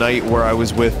was a night where I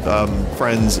was with,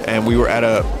 friends, and we were at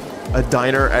a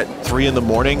diner at 3 in the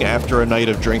morning after a night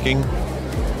of drinking.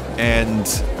 And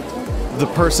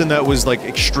the person that was, like,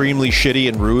 extremely shitty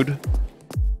and rude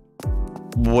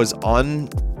was on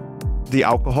the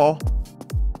alcohol.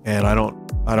 And I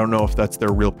don't know if that's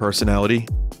their real personality.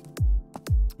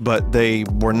 But they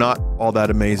were not all that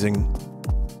amazing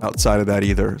outside of that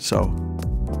either, so...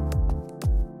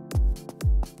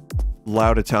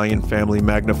 Loud Italian family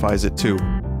magnifies it too.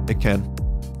 It can.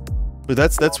 But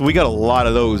that's we got a lot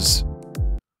of those.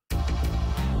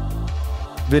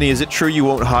 Vinny, is it true you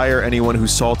won't hire anyone who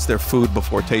salts their food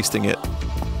before tasting it?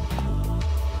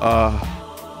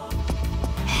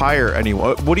 hire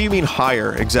anyone. What do you mean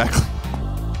hire, exactly?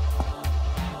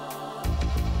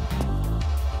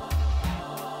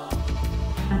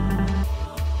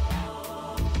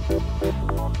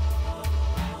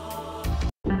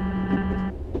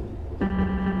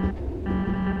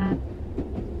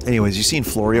 Anyways, you seen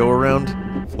Florio around?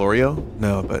 Florio?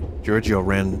 No, but Giorgio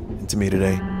ran into me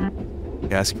today. You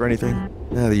ask for anything?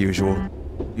 Yeah, the usual.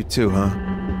 You too, huh?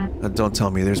 Don't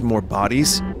tell me there's more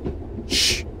bodies?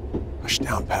 Shh. Hush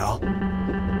down, pal.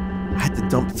 I had to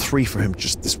dump 3 for him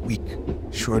just this week.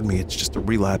 Assured me it's just a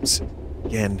relapse.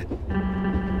 Again.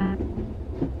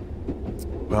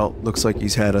 Well, looks like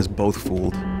he's had us both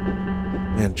fooled.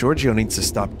 Man, Giorgio needs to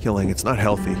stop killing. It's not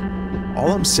healthy.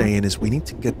 All I'm saying is we need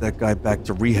to get that guy back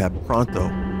to rehab pronto.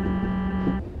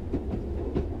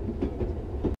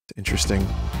 It's interesting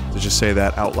to just say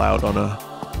that out loud on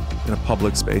in a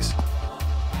public space.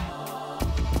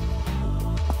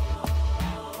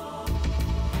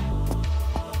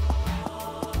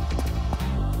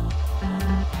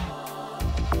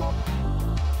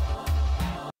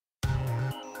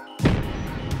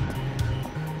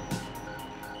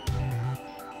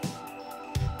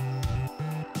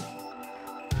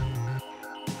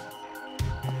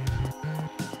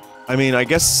 I mean, I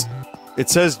guess it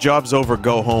says job's over,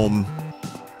 go home.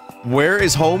 Where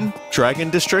is home? Dragon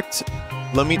District?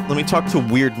 Let me talk to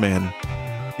Weird Man.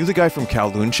 You the guy from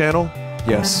Kowloon channel?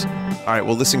 Yes. Alright,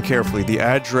 well listen carefully. The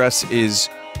address is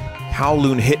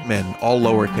Kowloon Hitmen, all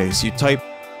lowercase. You type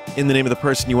in the name of the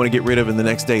person you want to get rid of and the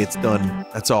next day it's done.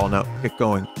 That's all. Now, get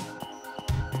going.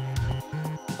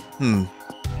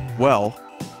 Well...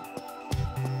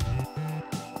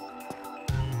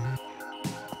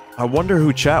 I wonder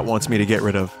who chat wants me to get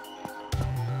rid of.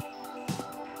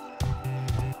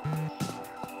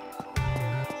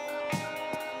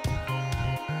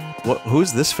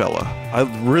 Who's this fella? I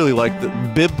really like the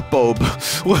Bib Bob.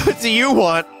 What do you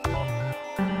want?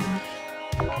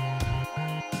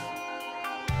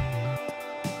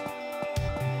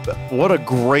 What a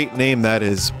great name that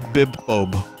is. Bib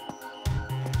Bob.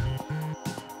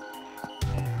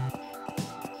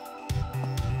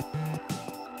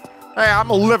 Hey,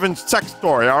 I'm a living sex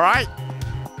story, alright?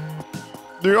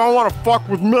 You don't want to fuck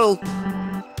with me.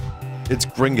 It's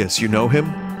Gringus, you know him?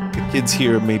 The kids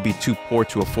here may be too poor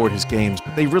to afford his games,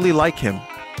 but they really like him.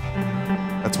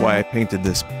 That's why I painted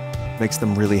this. Makes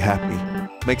them really happy.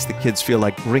 Makes the kids feel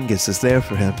like Gringus is there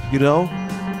for him, you know?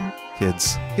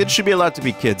 Kids. Kids should be allowed to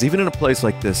be kids, even in a place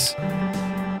like this.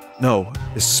 No,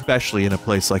 especially in a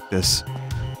place like this.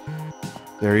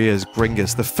 There he is,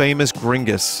 Gringus, the famous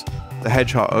Gringus. The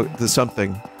hedgehog, the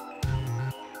something.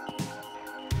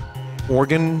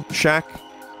 Organ Shack?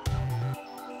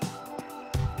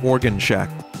 Organ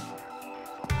Shack.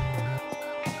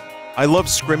 I love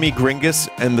Scrimmy Gringus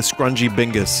and the Scrungy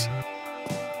Bingus.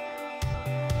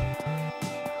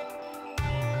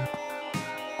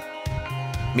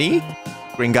 Me?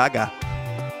 Gringaga.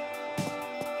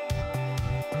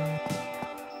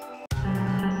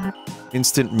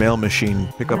 Instant mail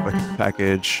machine. Pick up a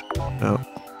package. No.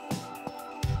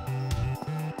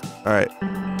 Alright.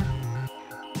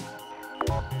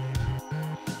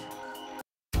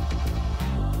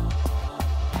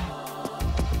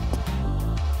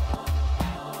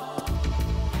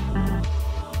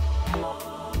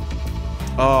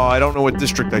 Oh, I don't know what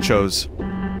district I chose.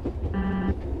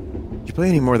 Did you play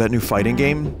any more of that new fighting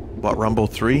game? What, Rumble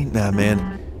 3? Nah, man.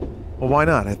 Well, why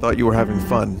not? I thought you were having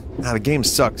fun. Nah, the game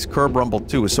sucks. Curb Rumble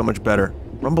 2 is so much better.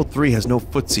 Rumble 3 has no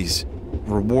footsies.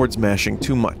 Rewards mashing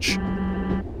too much.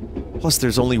 Plus,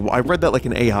 there's only... I read that like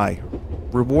an AI.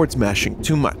 Rewards mashing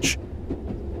too much.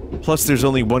 Plus, there's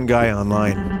only one guy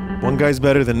online. One guy's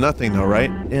better than nothing, though,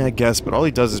 right? Yeah, I guess, but all he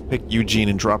does is pick Eugene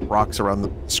and drop rocks around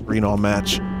the screen all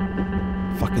match.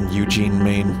 Fucking Eugene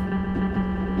main.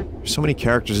 There's so many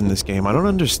characters in this game. I don't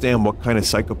understand what kind of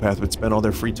psychopath would spend all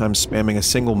their free time spamming a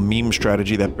single meme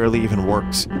strategy that barely even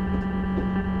works.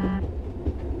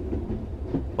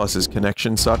 Plus, his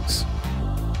connection sucks.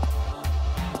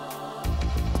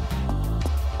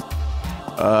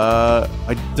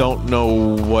 I don't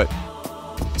know what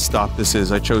stop this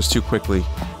is. I chose too quickly.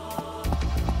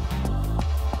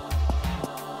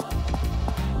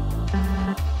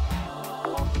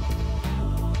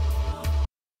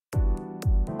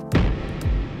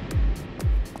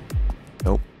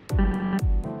 Nope.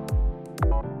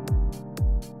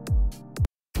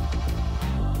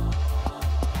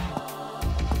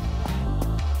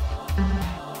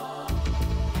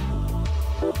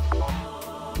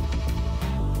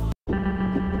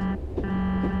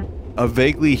 A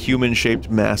vaguely human-shaped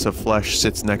mass of flesh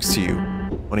sits next to you.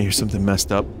 Want to hear something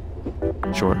messed up?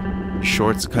 Sure. You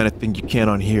sure it's the kind of thing you can't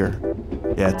unhear?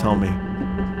 Yeah, tell me.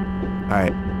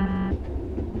 Alright.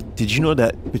 Did you know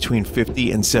that between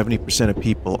 50 and 70% of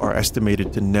people are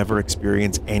estimated to never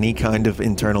experience any kind of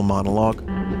internal monologue?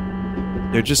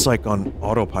 They're just like on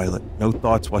autopilot, no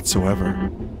thoughts whatsoever.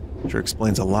 Sure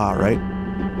explains a lot, right?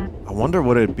 I wonder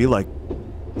what it'd be like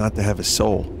not to have a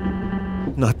soul.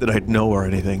 Not that I'd know or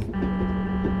anything.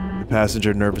 The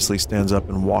passenger nervously stands up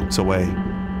and walks away.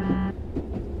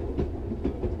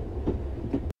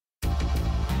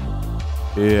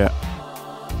 Yeah.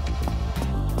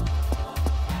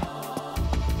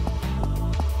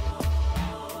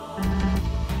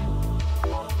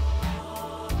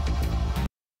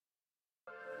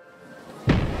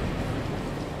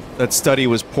 That study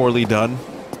was poorly done.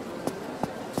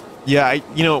 Yeah,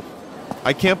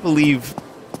 I can't believe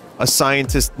a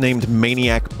scientist named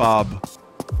Maniac Bob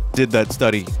did that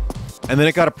study. And then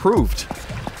it got approved.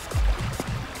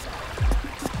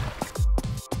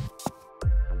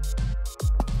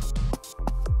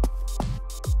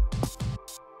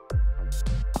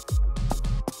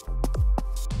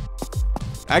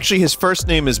 Actually, his first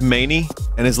name is Maney,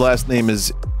 and his last name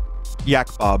is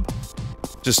Yak Bob.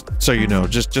 Just so you know,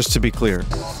 just to be clear.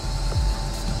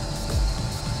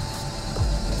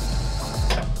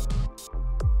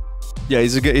 Yeah,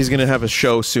 he's gonna have a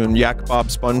show soon. Yak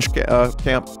Bob Sponge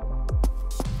Camp.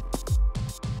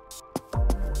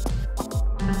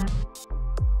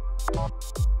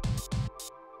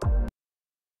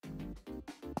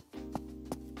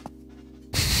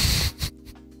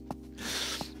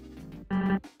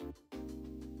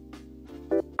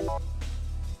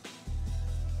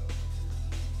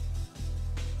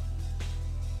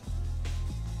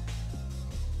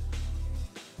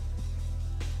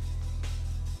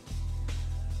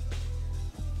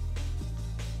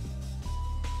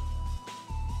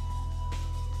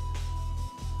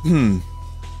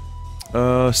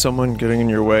 Someone getting in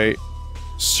your way.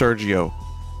 Sergio.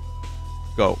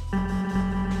 Go.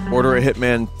 Order a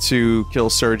hitman to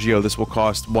kill Sergio. This will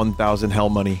cost 1,000 hell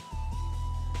money.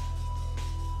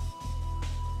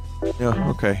 Yeah,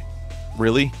 okay.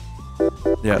 Really?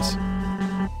 Yes.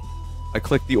 I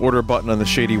clicked the order button on the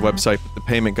shady website, but the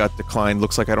payment got declined.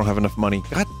 Looks like I don't have enough money.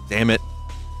 God damn it.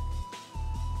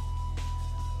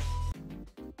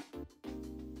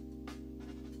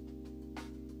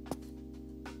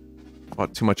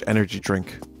 Bought too much energy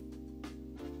drink.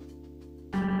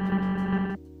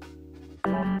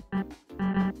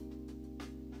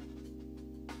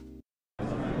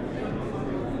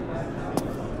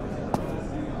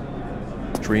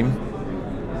 Dream?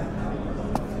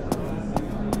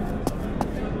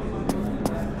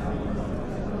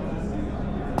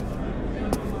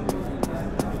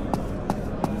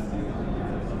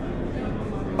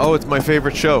 Oh, it's my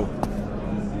favorite show.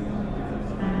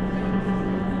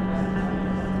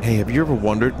 Hey, have you ever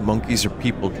wondered, monkeys are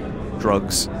people,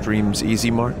 drugs, dreams, easy,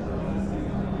 Mark?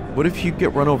 What if you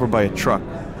get run over by a truck?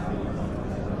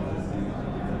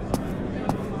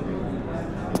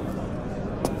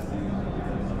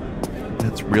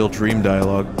 That's real dream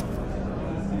dialogue.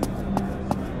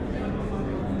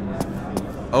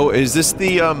 Oh, is this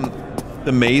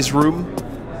the maze room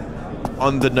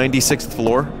on the 96th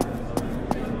floor?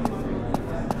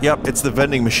 Yep, it's the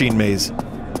vending machine maze.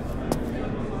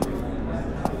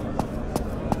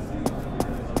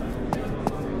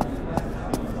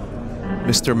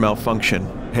 Mr. Malfunction.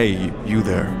 Hey, you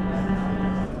there.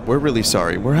 We're really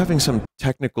sorry. We're having some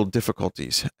technical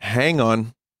difficulties. Hang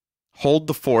on. Hold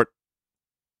the fort.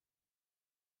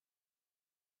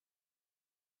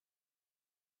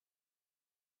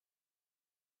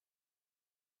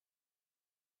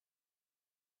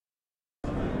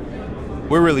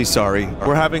 We're really sorry.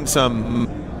 We're having some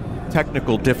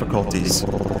technical difficulties.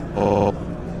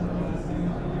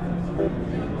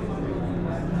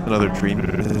 Another dream.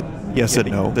 Yes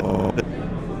and no.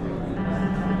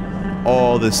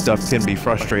 All this stuff can be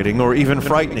frustrating or even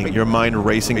frightening. Your mind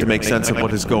racing to make sense of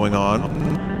what is going on.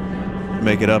 To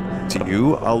make it up to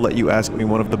you, I'll let you ask me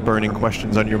one of the burning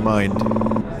questions on your mind.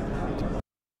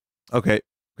 Okay,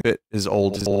 it is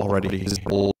old already.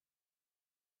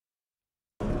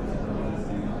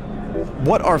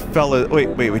 What are fellas...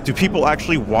 Wait. Do people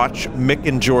actually watch Mick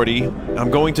and Jordy? I'm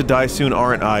going to die soon,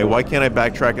 aren't I? Why can't I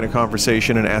backtrack in a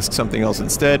conversation and ask something else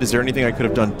instead? Is there anything I could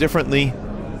have done differently?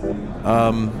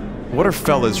 What are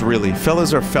fellas, really?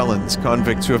 Fellas are felons,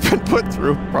 convicts who have been put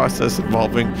through a process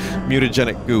involving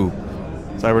mutagenic goo,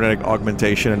 cybernetic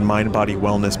augmentation, and mind-body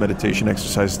wellness meditation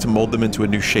exercises to mold them into a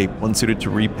new shape, one suited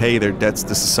to repay their debts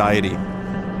to society.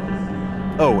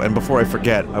 Oh, and before I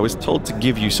forget, I was told to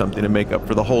give you something to make up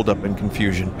for the holdup and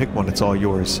confusion. Pick one, it's all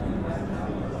yours.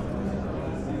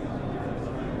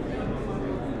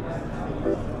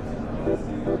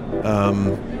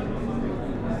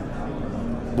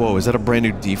 Whoa, is that a brand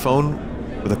new D-phone?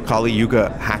 With a Kali Yuga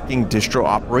hacking distro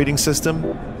operating system?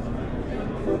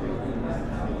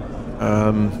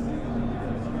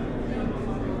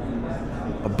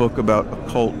 A book about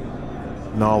occult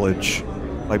knowledge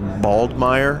by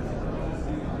Baldmeyer?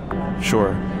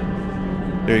 Sure.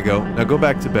 There you go. Now go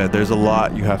back to bed. There's a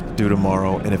lot you have to do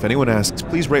tomorrow, and if anyone asks,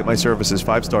 please rate my services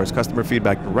 5 stars. Customer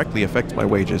feedback directly affects my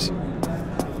wages.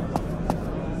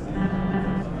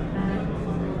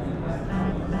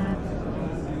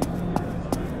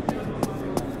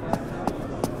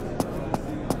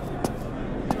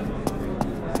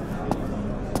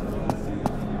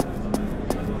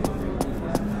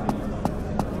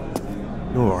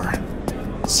 Door.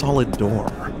 Solid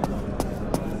door.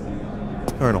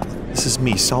 Colonel, this is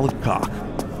me, Solid Cock.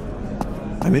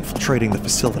 I'm infiltrating the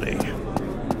facility.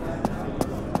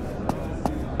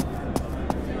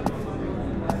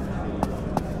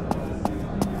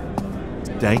 It's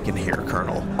dank in here,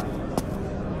 Colonel.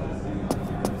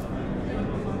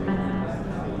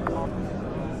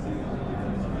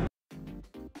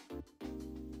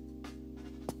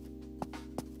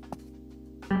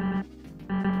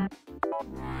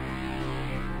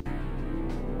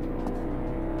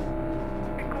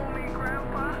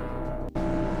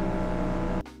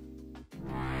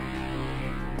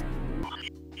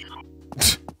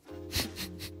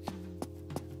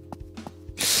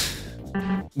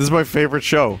 This is my favorite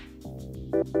show.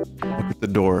 Look at the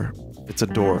door. It's a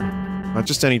door. Not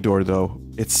just any door, though.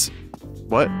 It's...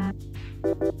 what?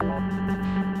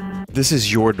 This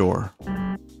is your door.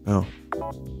 Oh.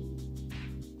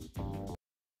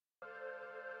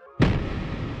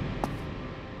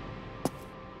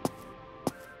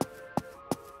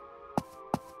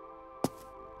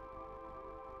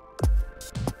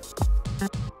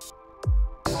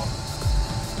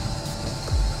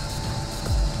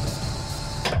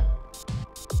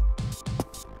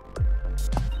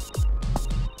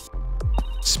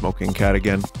 Smoking cat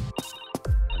again.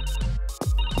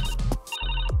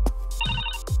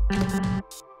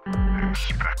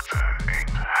 Inspector ain't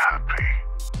happy.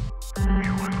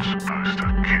 You weren't supposed to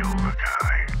kill the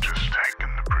guy. Just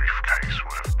taking the briefcase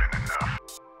would have been enough.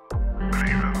 But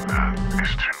even that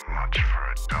is too much for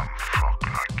a dumb fuck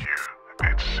like you.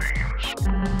 It seems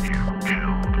you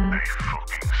killed a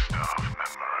fucking staff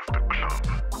member of the club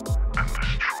and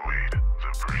destroyed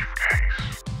the briefcase.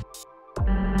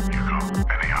 You got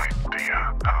any idea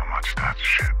how much that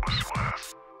shit was worth?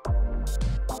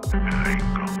 It ain't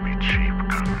gonna be cheap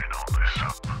covering all this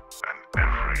up, and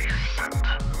every cent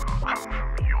will come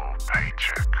from your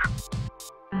paycheck.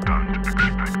 Don't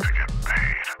expect to get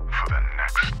paid for the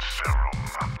next several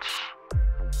months.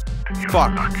 And you're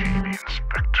lucky the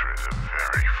inspector is a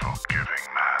very forgiving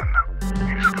man.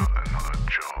 He's got another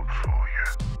job for you.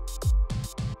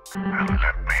 And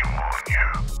let me warn you,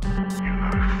 you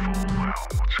know full well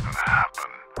what's gonna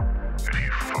happen if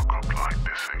you fuck up like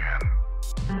this again.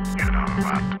 You know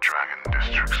about the Dragon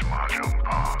District's mahjong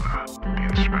parlor. The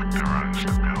inspector owns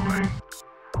the building,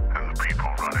 and the people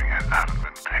running it haven't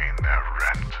been paying their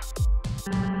rent.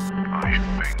 I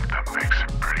think that makes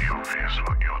it pretty obvious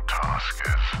what your task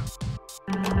is.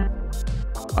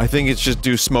 I think it's just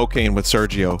do smoking with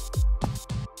Sergio.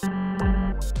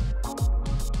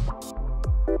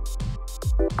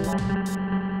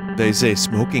 They say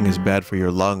smoking is bad for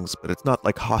your lungs, but it's not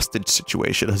like hostage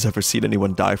situation has ever seen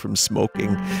anyone die from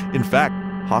smoking. In fact,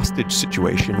 hostage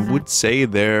situation would say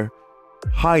they're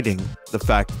hiding the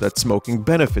fact that smoking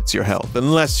benefits your health,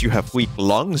 unless you have weak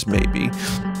lungs, maybe.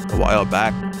 A while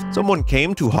back, someone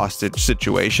came to hostage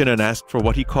situation and asked for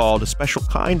what he called a special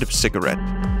kind of cigarette.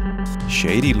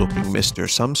 Shady-looking mister,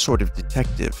 some sort of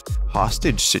detective,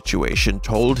 hostage situation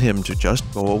told him to just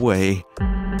go away.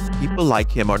 People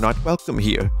like him are not welcome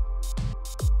here.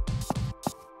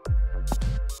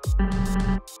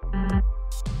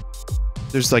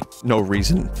 There's like no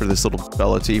reason for this little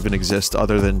fella to even exist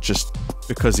other than just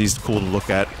because he's cool to look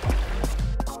at.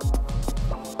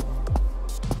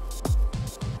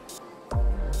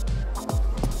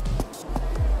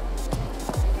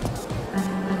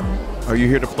 Are you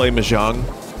here to play Mahjong?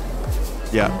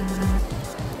 Yeah.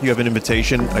 You have an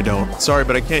invitation? I don't. Sorry,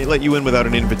 but I can't let you in without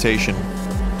an invitation.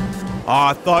 Oh,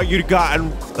 I thought you'd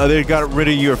gotten... they got rid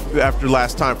of you after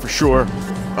last time for sure.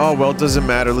 Oh, well, it doesn't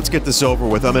matter. Let's get this over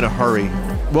with. I'm in a hurry.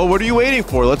 Well, what are you waiting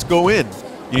for? Let's go in.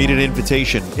 You need an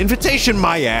invitation. Invitation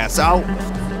my ass. Out.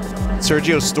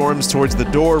 Sergio storms towards the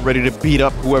door, ready to beat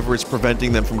up whoever is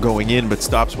preventing them from going in, but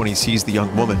stops when he sees the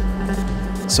young woman.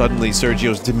 Suddenly,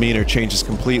 Sergio's demeanor changes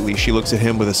completely. She looks at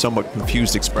him with a somewhat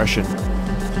confused expression.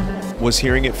 Was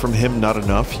hearing it from him not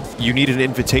enough? You need an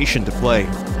invitation to play.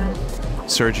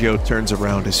 Sergio turns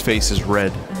around. His face is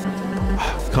red.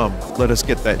 Come, let us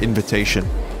get that invitation.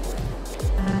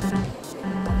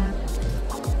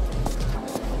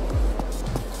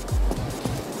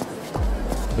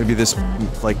 Maybe this,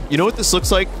 like, you know what this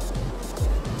looks like?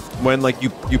 When, like, you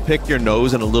pick your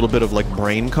nose and a little bit of, like,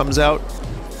 brain comes out?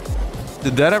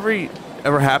 Did that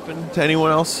ever happen to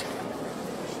anyone else?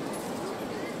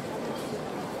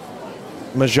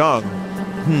 Mahjong.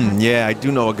 Yeah, I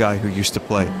do know a guy who used to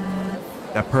play.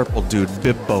 That purple dude,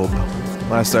 Bibbob.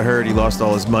 Last I heard, he lost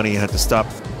all his money and had to stop.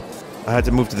 I had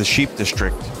to move to the sheep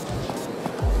district.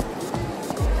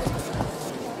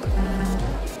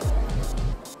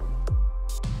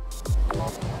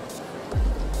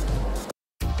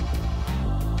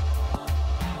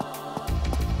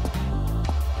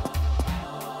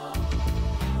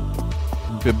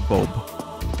 Bibbob.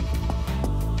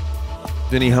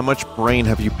 Vinny, how much brain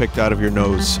have you picked out of your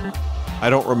nose? I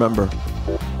don't remember.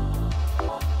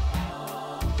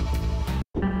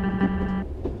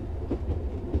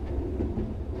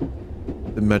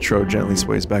 The metro gently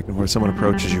sways back and forth. Someone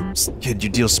approaches you. Psst, kid, you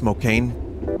deal smokeine?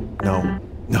 No.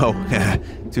 No.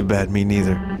 Too bad, me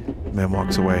neither. The man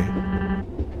walks away.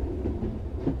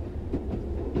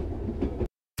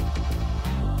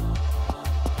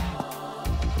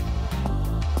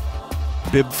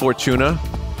 Bib Fortuna?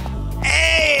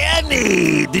 Hey,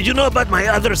 Annie! Did you know about my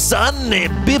other son,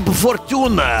 Bib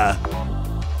Fortuna?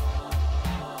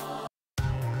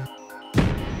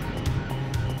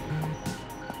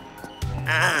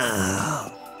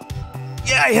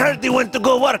 Yeah, I heard he went to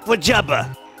go work for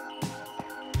Jabba.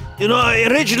 You know,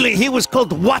 originally he was called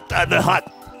Wata the Hutt.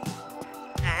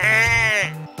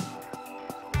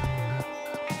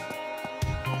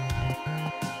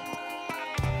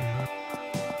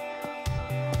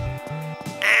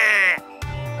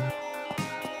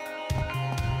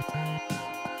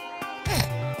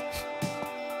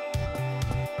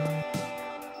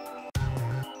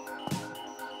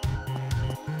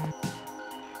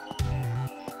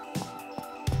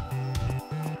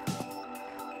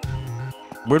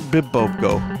 Where'd Bibbob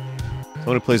go?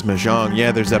 Someone who plays Mahjong.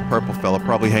 Yeah, there's that purple fella,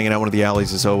 probably hanging out one of the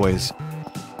alleys as always.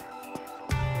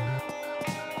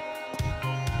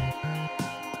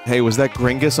 Hey, was that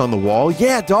Gringus on the wall?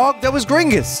 Yeah, dog, that was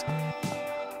Gringus!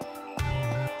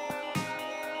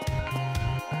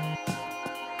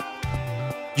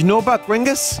 You know about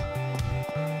Gringus?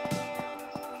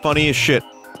 Funny as shit.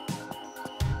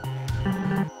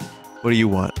 What do you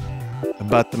want?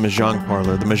 About the Mahjong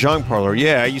parlor. The Mahjong parlor,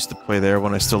 yeah, I used to play there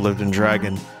when I still lived in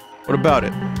Dragon. What about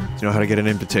it? Do you know how to get an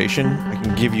invitation? I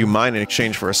can give you mine in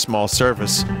exchange for a small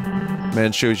service.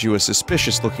 Man shows you a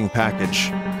suspicious-looking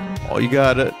package. All you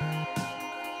gotta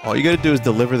do is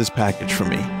deliver this package for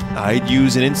me. I'd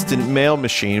use an instant mail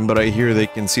machine, but I hear they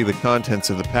can see the contents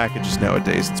of the packages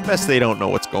nowadays. It's best they don't know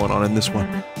what's going on in this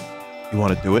one. You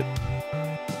want to do it?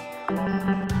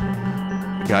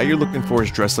 The guy you're looking for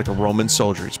is dressed like a Roman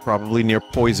soldier. He's probably near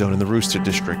Poison in the Rooster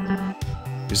District.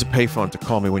 Here's a payphone to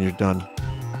call me when you're done.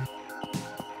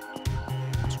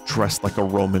 He's dressed like a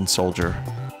Roman soldier.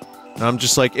 And I'm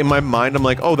just like, in my mind, I'm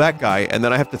like, oh, that guy. And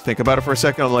then I have to think about it for a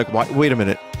second. I'm like, wait a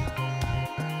minute.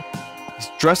 He's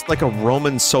dressed like a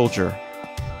Roman soldier.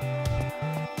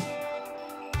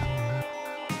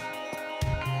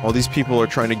 All these people are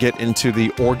trying to get into the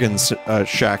organs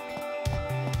shack.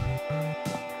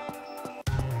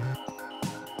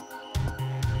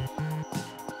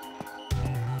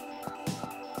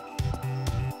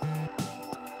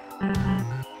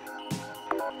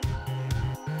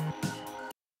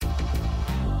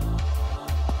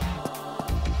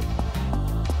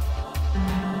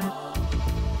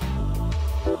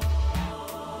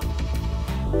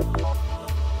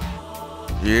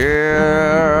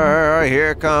 Yeah,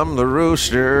 here come the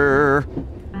rooster.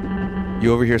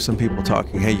 You overhear some people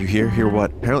talking. Hey, you hear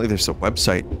what? Apparently there's a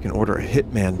website. You can order a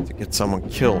hitman to get someone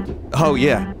killed. Oh,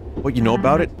 yeah. What, you know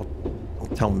about it? Well,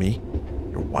 don't tell me.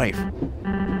 Your wife.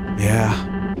 Yeah.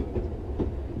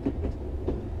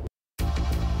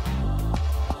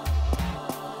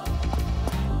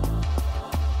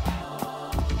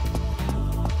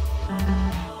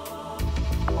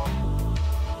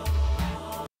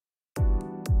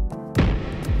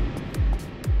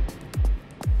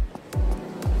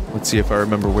 Let's see if I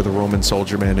remember where the Roman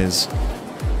soldier man is.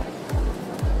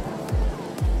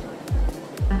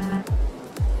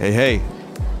 Hey, hey.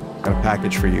 Got a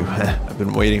package for you. I've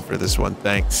been waiting for this one.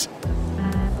 Thanks.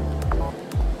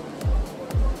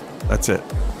 That's it.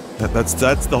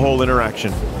 That's the whole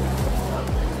interaction.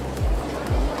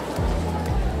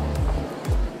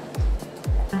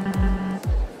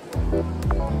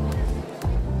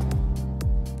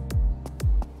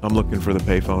 I'm looking for the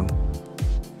payphone.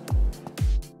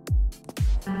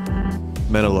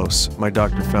 Menelaus. My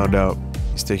doctor found out.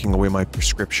 He's taking away my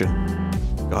prescription.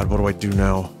 God, what do I do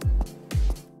now?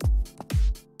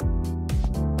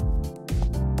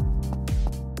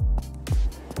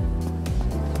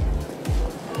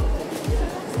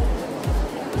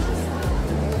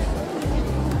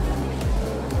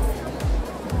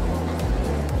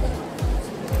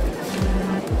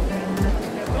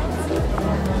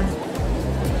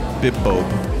 Bibbobe.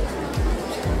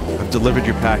 I've delivered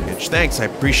your package. Thanks, I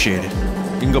appreciate it.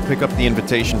 You can go pick up the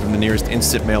invitation from the nearest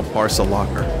instant mail parcel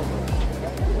locker.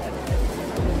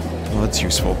 Well, that's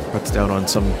useful. Cuts down on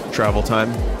some travel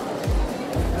time.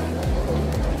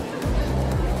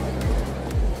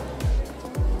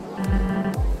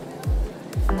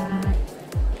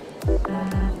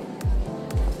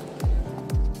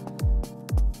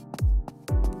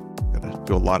 Gotta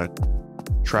do a lot of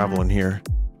travel in here.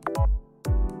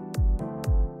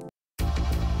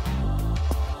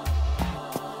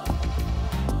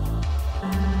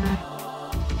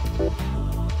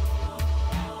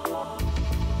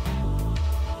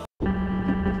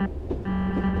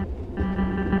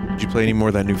 Play any more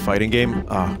of that new fighting game?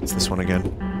 Ah, it's this one again.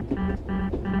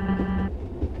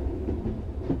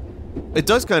 It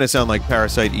does kind of sound like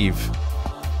Parasite Eve.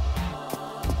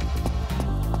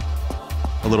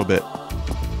 A little bit.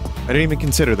 I didn't even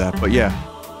consider that, but yeah.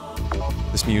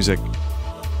 This music.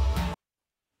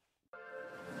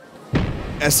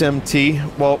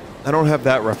 SMT? Well, I don't have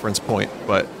that reference point,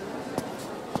 but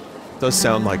it does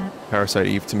sound like Parasite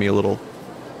Eve to me a little.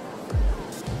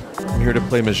 I'm here to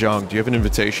play Mahjong. Do you have an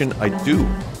invitation? I do.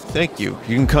 Thank you.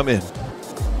 You can come in.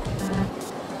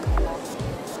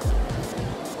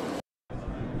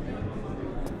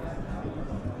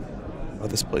 Oh,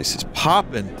 this place is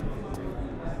popping.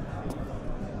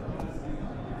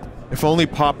 If only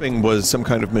popping was some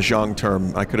kind of Mahjong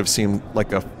term, I could have seemed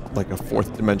like a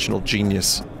fourth dimensional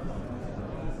genius.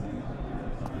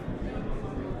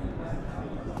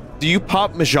 Do you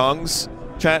pop Mahjongs,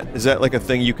 chat? Is that like a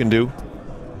thing you can do?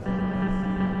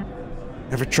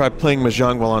 Ever tried playing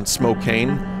Mahjong while on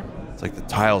Smokaine? It's like the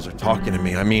tiles are talking to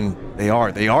me. I mean, they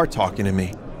are talking to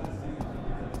me.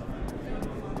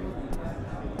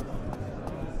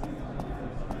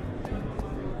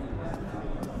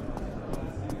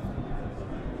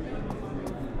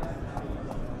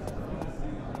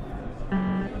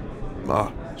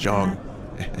 Mahjong.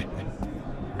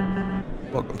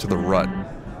 Welcome to the rut.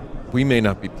 We may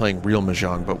not be playing real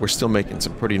Mahjong, but we're still making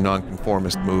some pretty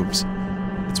nonconformist moves.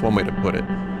 That's one way to put it.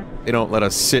 They don't let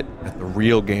us sit at the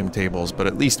real game tables, but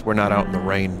at least we're not out in the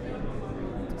rain.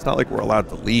 It's not like we're allowed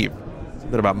to leave. It's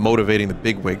something about motivating the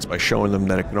bigwigs by showing them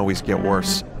that it can always get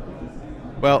worse.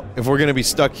 Well, if we're gonna be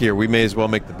stuck here, we may as well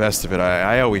make the best of it.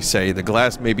 I always say, the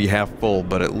glass may be half full,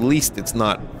 but at least it's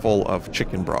not full of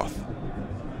chicken broth.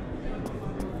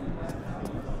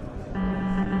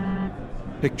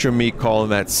 Picture me calling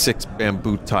that 6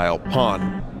 bamboo tile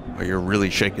pawn. Oh, you're really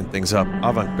shaking things up.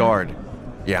 Avant-garde.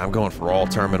 Yeah, I'm going for all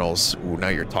terminals. Ooh, now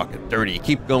you're talking dirty.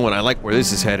 Keep going, I like where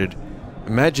this is headed.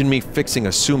 Imagine me fixing a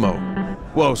sumo.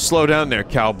 Whoa, slow down there,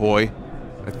 cowboy.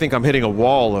 I think I'm hitting a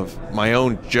wall of my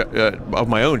own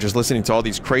just listening to all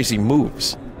these crazy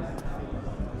moves.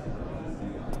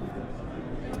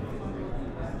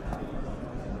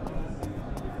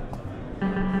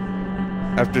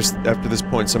 After this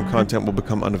point, some content will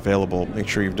become unavailable. Make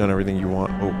sure you've done everything you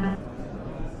want. Oh.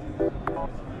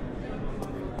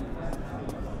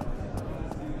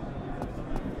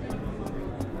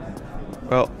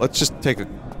 Well, let's just take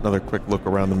another quick look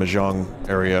around the Mahjong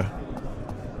area.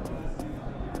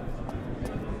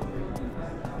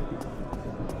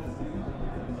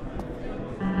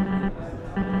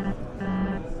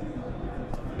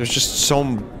 There's just so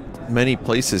many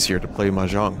places here to play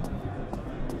Mahjong.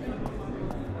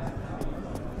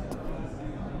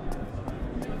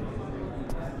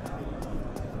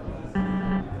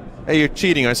 Hey, you're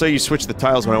cheating. I saw you switch the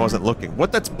tiles when I wasn't looking.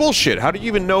 What? That's bullshit. How did you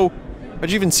even know? How'd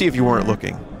you even see if you weren't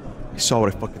looking? I saw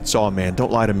what I fucking saw, man.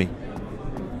 Don't lie to me.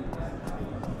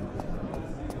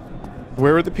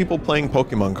 Where are the people playing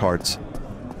Pokemon cards?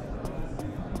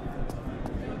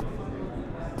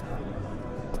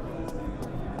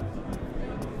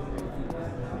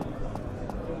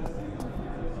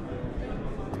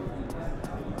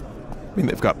 I mean,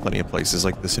 they've got plenty of places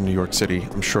like this in New York City.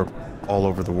 I'm sure all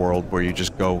over the world where you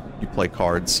just go, you play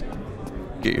cards,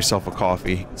 get yourself a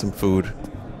coffee, some food.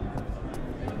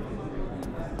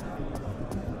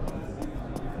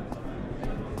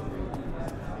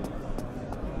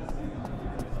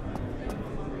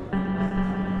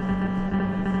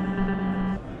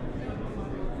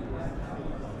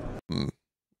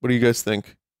 What do you guys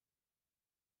think?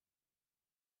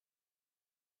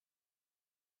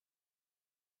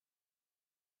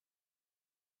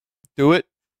 Do it?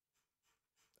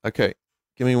 Okay.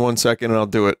 Give me 1 second and I'll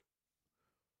do it.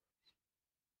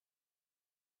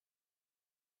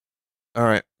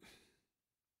 Alright.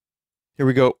 Here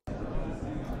we go.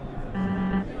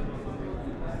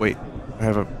 Wait. I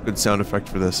have a good sound effect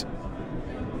for this.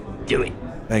 Do it.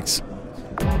 Thanks.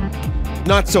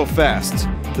 Not so fast.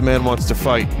 The man wants to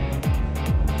fight.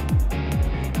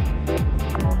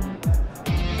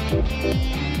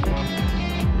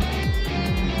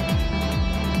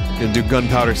 Gonna do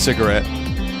gunpowder cigarette.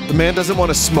 The man doesn't want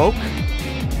to smoke?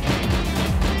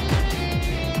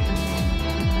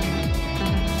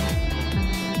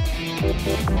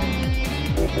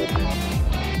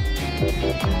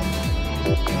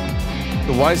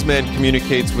 The wise man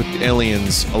communicates with the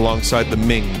aliens alongside the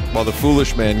Ming, while the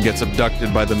foolish man gets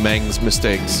abducted by the Mang's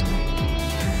mistakes.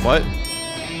 What?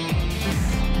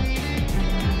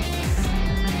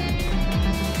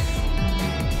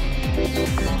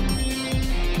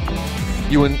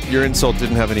 Your insult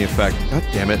didn't have any effect. God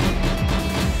damn it.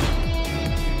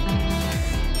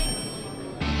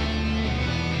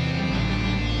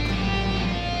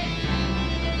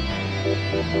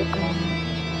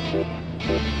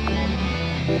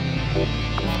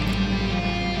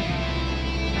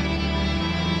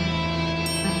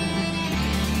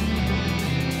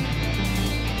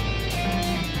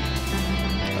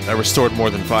 I restored more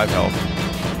than 5 health.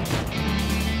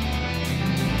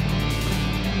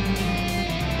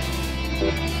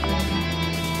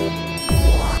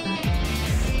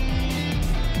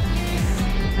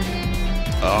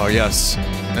 Oh, yes.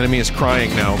 Enemy is crying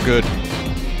now. Good.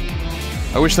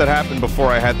 I wish that happened before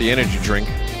I had the energy drink.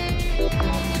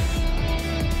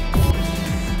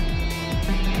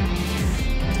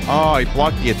 Oh, he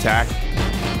blocked the attack.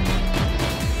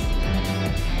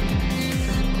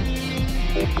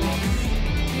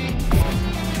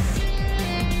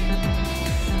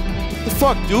 What the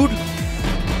fuck, dude?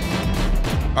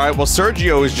 Alright, well,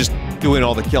 Sergio is just doing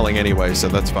all the killing anyway, so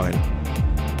that's fine.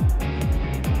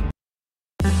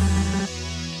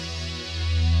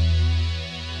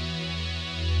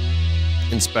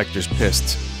 Inspector's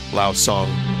pissed. Lao Song.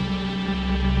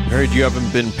 I heard you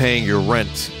haven't been paying your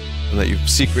rent, and that you've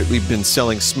secretly been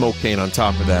selling smoke cane on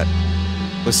top of that.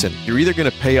 Listen, you're either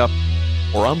gonna pay up,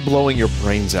 or I'm blowing your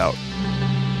brains out.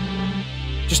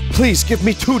 Just please give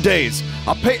me 2 days!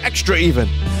 I'll pay extra even!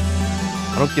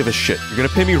 I don't give a shit. You're gonna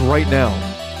pay me right now.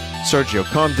 Sergio,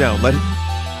 calm down. Let it...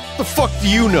 What the fuck do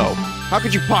you know? How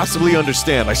could you possibly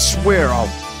understand? I swear I'll...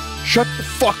 Shut the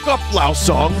fuck up, Lao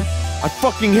Song! I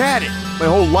fucking had it! My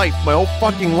whole life, my whole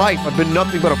fucking life, I've been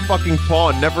nothing but a fucking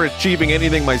pawn, never achieving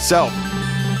anything myself.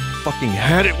 Fucking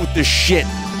had it with this shit.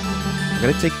 I'm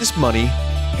gonna take this money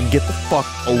and get the fuck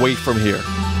away from here.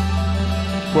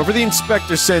 Whoever the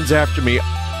inspector sends after me,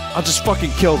 I'll just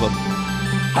fucking kill them.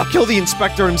 I'll kill the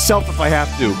inspector himself if I have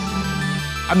to.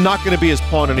 I'm not gonna be his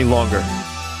pawn any longer.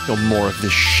 No more of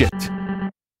this shit.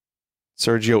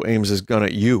 Sergio aims his gun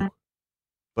at you.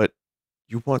 But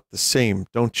you want the same,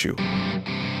 don't you?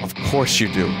 Of course you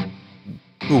do.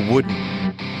 Who wouldn't?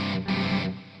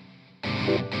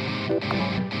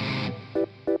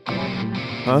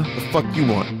 Huh? The fuck you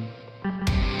want?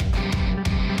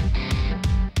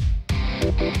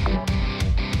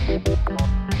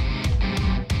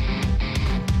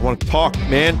 I want to talk,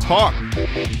 man. Talk!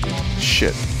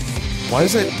 Shit. Why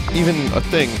is that even a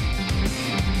thing?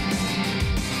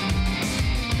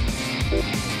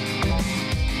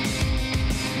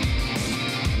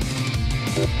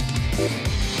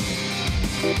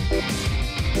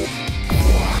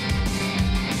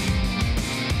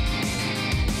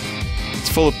 It's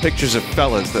full of pictures of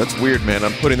fellas. That's weird, man.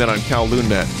 I'm putting that on Kowloon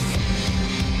net.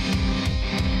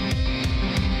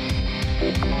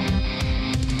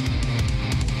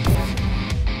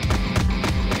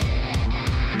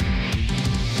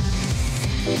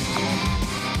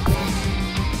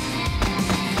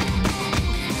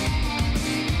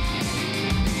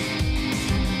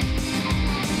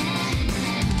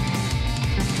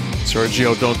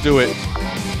 Sergio, don't do it.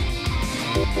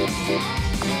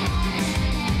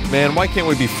 Man, why can't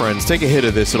we be friends? Take a hit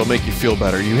of this, it'll make you feel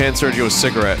better. You hand Sergio a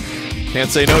cigarette. Can't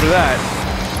say no to that.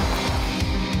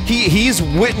 He's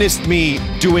witnessed me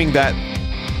doing that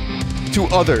to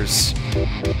others.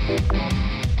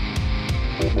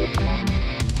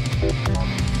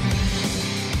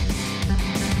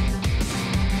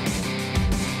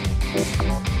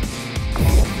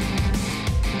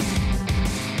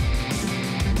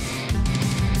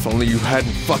 If only you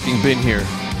hadn't fucking been here.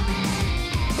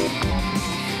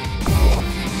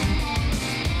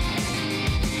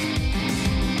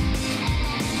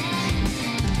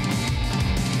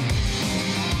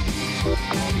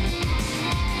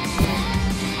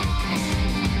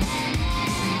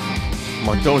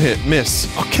 Come on, don't hit.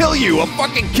 Miss. I'll kill you! I'll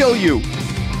fucking kill you!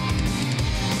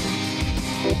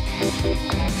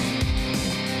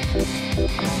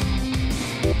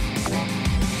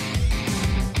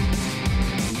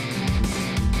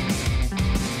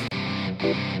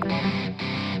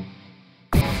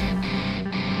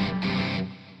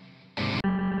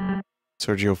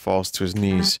 Sergio falls to his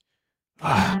knees.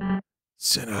 Ah,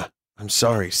 Cinna. I'm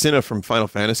sorry. Cinna from Final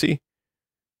Fantasy?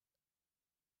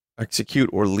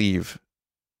 Execute or leave.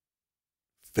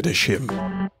 Finish him.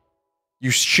 You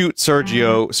shoot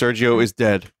Sergio. Sergio is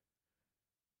dead.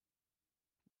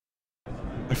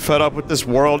 I'm fed up with this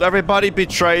world. Everybody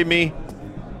betray me.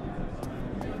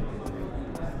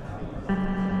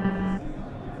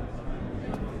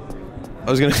 I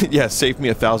was gonna, yeah, save me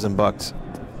 $1,000.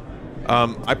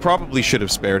 I probably should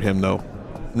have spared him though.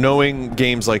 Knowing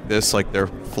games like this, like their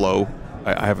flow,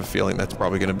 I have a feeling that's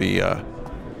probably gonna be,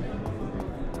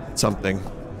 something.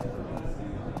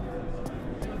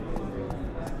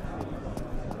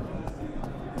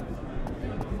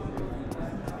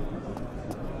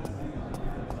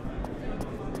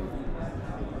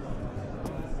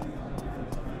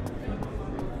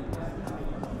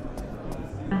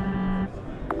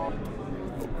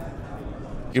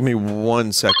 Give me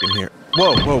 1 second here.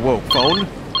 Whoa, whoa, whoa, phone?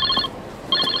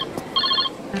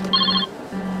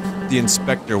 The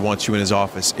inspector wants you in his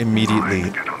office immediately.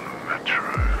 Get on the metro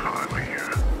if I were you.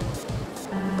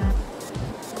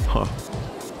 Huh.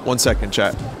 1 second,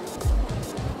 chat.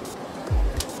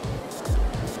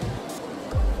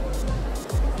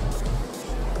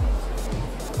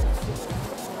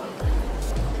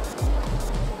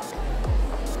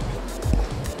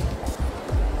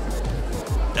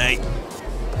 Hey,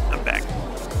 I'm back.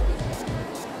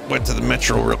 Went to the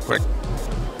metro real quick.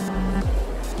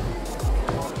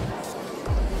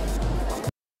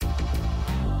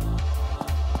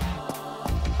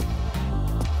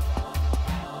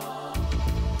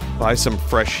 Buy some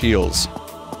fresh heels.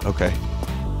 Okay.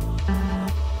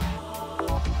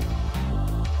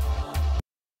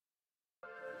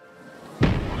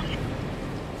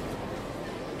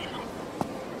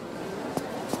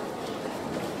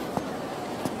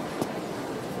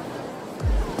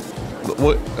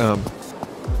 What,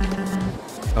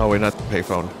 oh wait, not the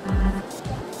payphone.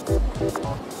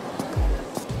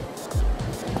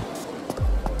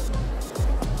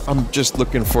 I'm just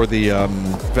looking for the,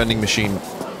 vending machine.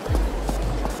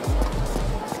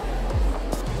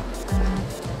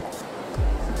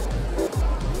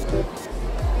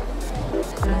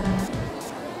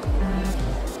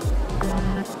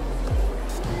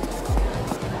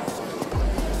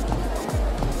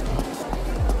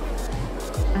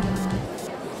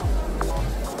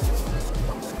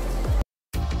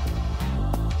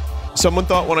 Someone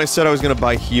thought when I said I was gonna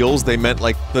buy heels, they meant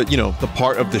like the, you know, the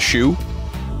part of the shoe.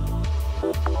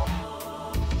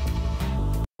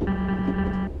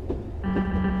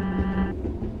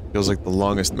 Feels like the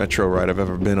longest metro ride I've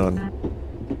ever been on.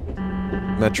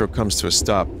 Metro comes to a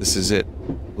stop. This is it,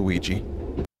 Luigi.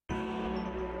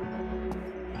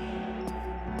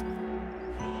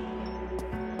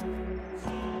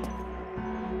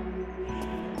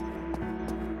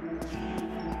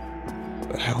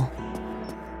 The hell?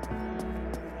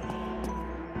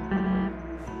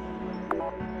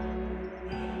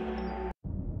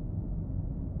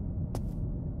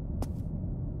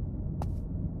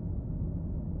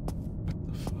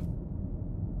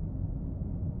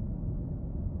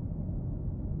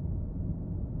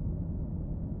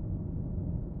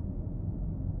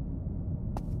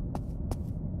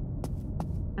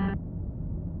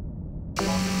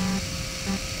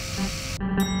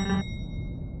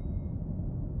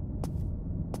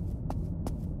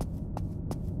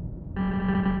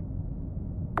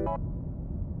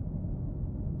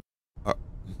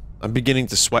 I'm beginning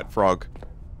to sweat, Frog.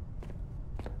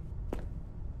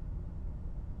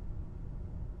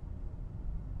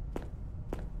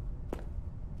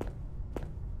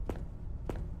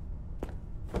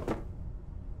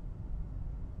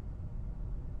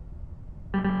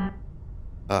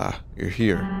 Ah, you're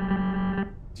here.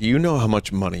 Do you know how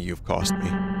much money you've cost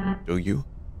me? Do you?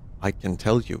 I can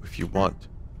tell you if you want.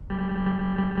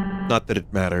 Not that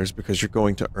it matters, because you're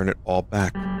going to earn it all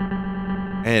back.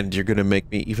 And you're gonna make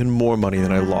me even more money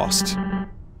than I lost.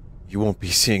 You won't be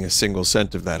seeing a single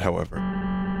cent of that, however.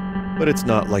 But it's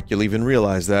not like you'll even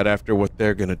realize that after what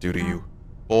they're gonna do to you.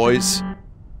 Boys?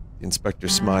 The inspector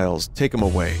smiles. Take him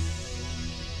away.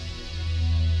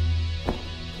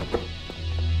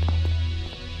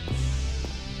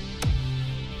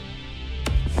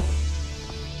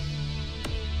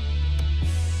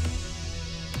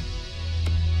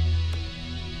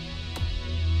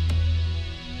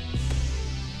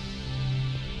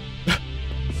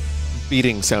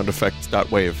 speeding sound effect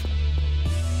 .wave.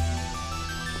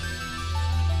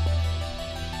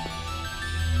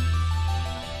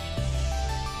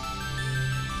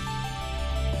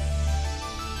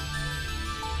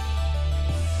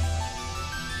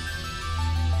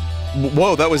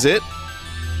 Whoa, that was it?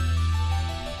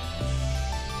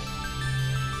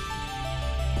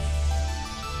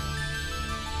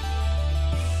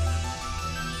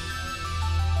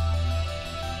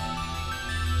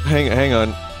 Hang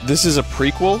on. This is a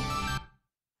prequel? I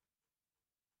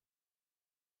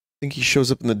think he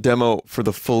shows up in the demo for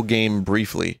the full game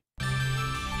briefly.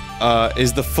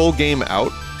 Is the full game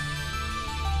out?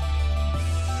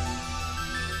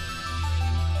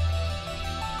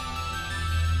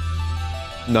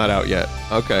 Not out yet.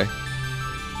 Okay.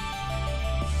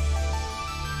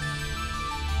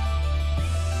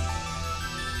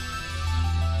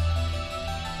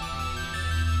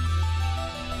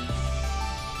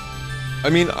 I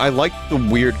mean, I like the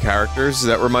weird characters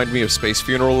that remind me of Space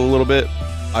Funeral a little bit.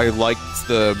 I liked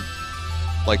the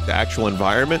actual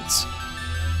environments.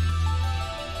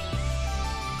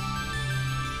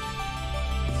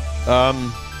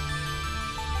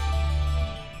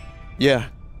 Yeah.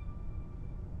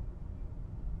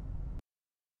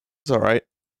 It's alright.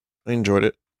 I enjoyed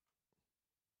it.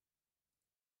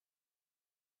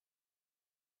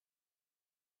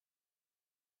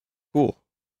 Cool.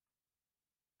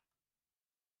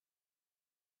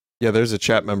 Yeah, there's a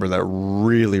chat member that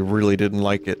really, really didn't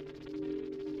like it.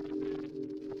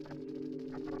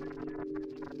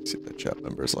 Let's see what that chat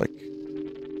member's like.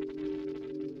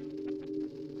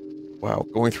 Wow,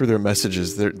 going through their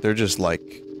messages, they're just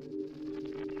like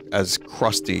as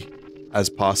crusty as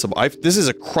possible. This is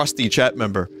a crusty chat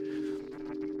member.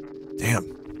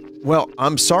 Damn. Well,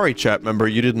 I'm sorry, chat member,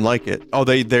 you didn't like it. Oh,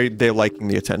 they're liking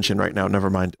the attention right now.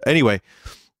 Never mind. Anyway,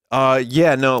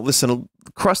 yeah, no, listen,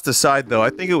 crust aside though, I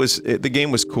think the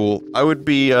game was cool. I would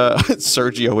be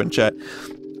Sergio in chat.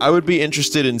 I would be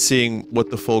interested in seeing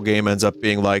what the full game ends up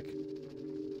being like,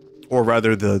 or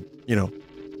rather the, you know,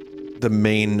 the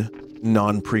main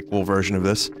non-prequel version of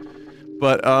this.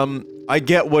 But I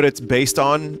get what it's based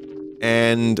on,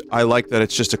 and I like that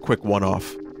it's just a quick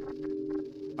one-off.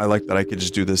 I like that I could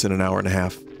just do this in an hour and a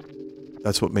half.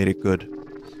 That's what made it good.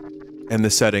 And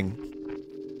the setting.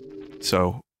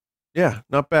 So, yeah,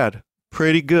 not bad.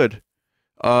 Pretty good.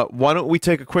 Why don't we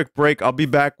take a quick break? I'll be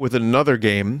back with another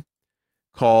game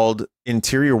called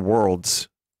Interior Worlds,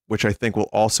 which I think will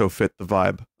also fit the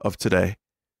vibe of today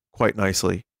quite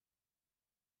nicely.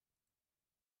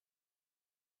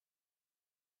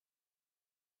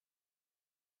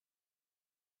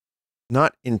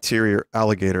 Not Interior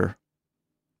Alligator.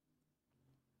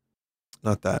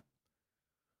 Not that.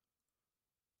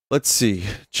 Let's see.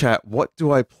 Chat, what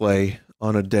do I play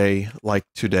on a day like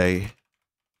today?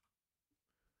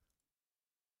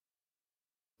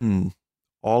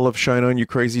 All of Shine On You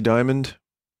Crazy Diamond?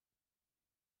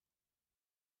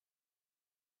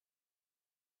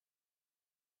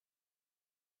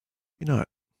 Maybe not.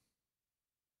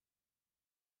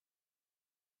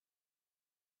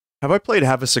 Have I played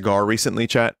Have a Cigar recently,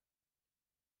 chat?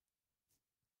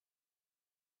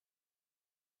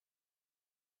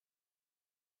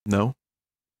 No?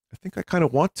 I think I kind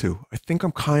of want to. I think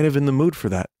I'm kind of in the mood for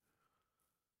that.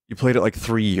 You played it like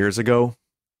 3 years ago?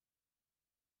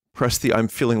 Press the I'm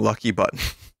feeling lucky button.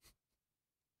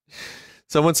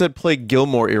 Someone said play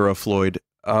Gilmore era Floyd.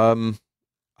 I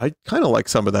kind of like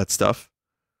some of that stuff.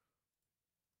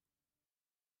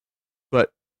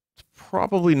 But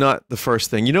probably not the first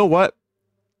thing. You know what?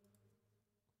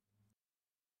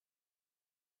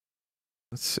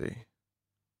 Let's see.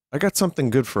 I got something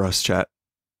good for us, chat.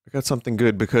 I got something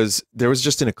good because there was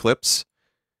just an eclipse.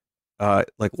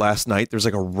 Like last night, there's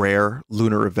like a rare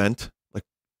lunar event. Like,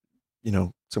 you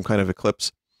know, some kind of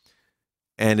eclipse.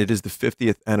 And it is the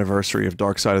 50th anniversary of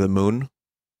Dark Side of the Moon.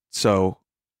 So,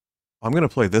 I'm going to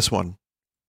play this one.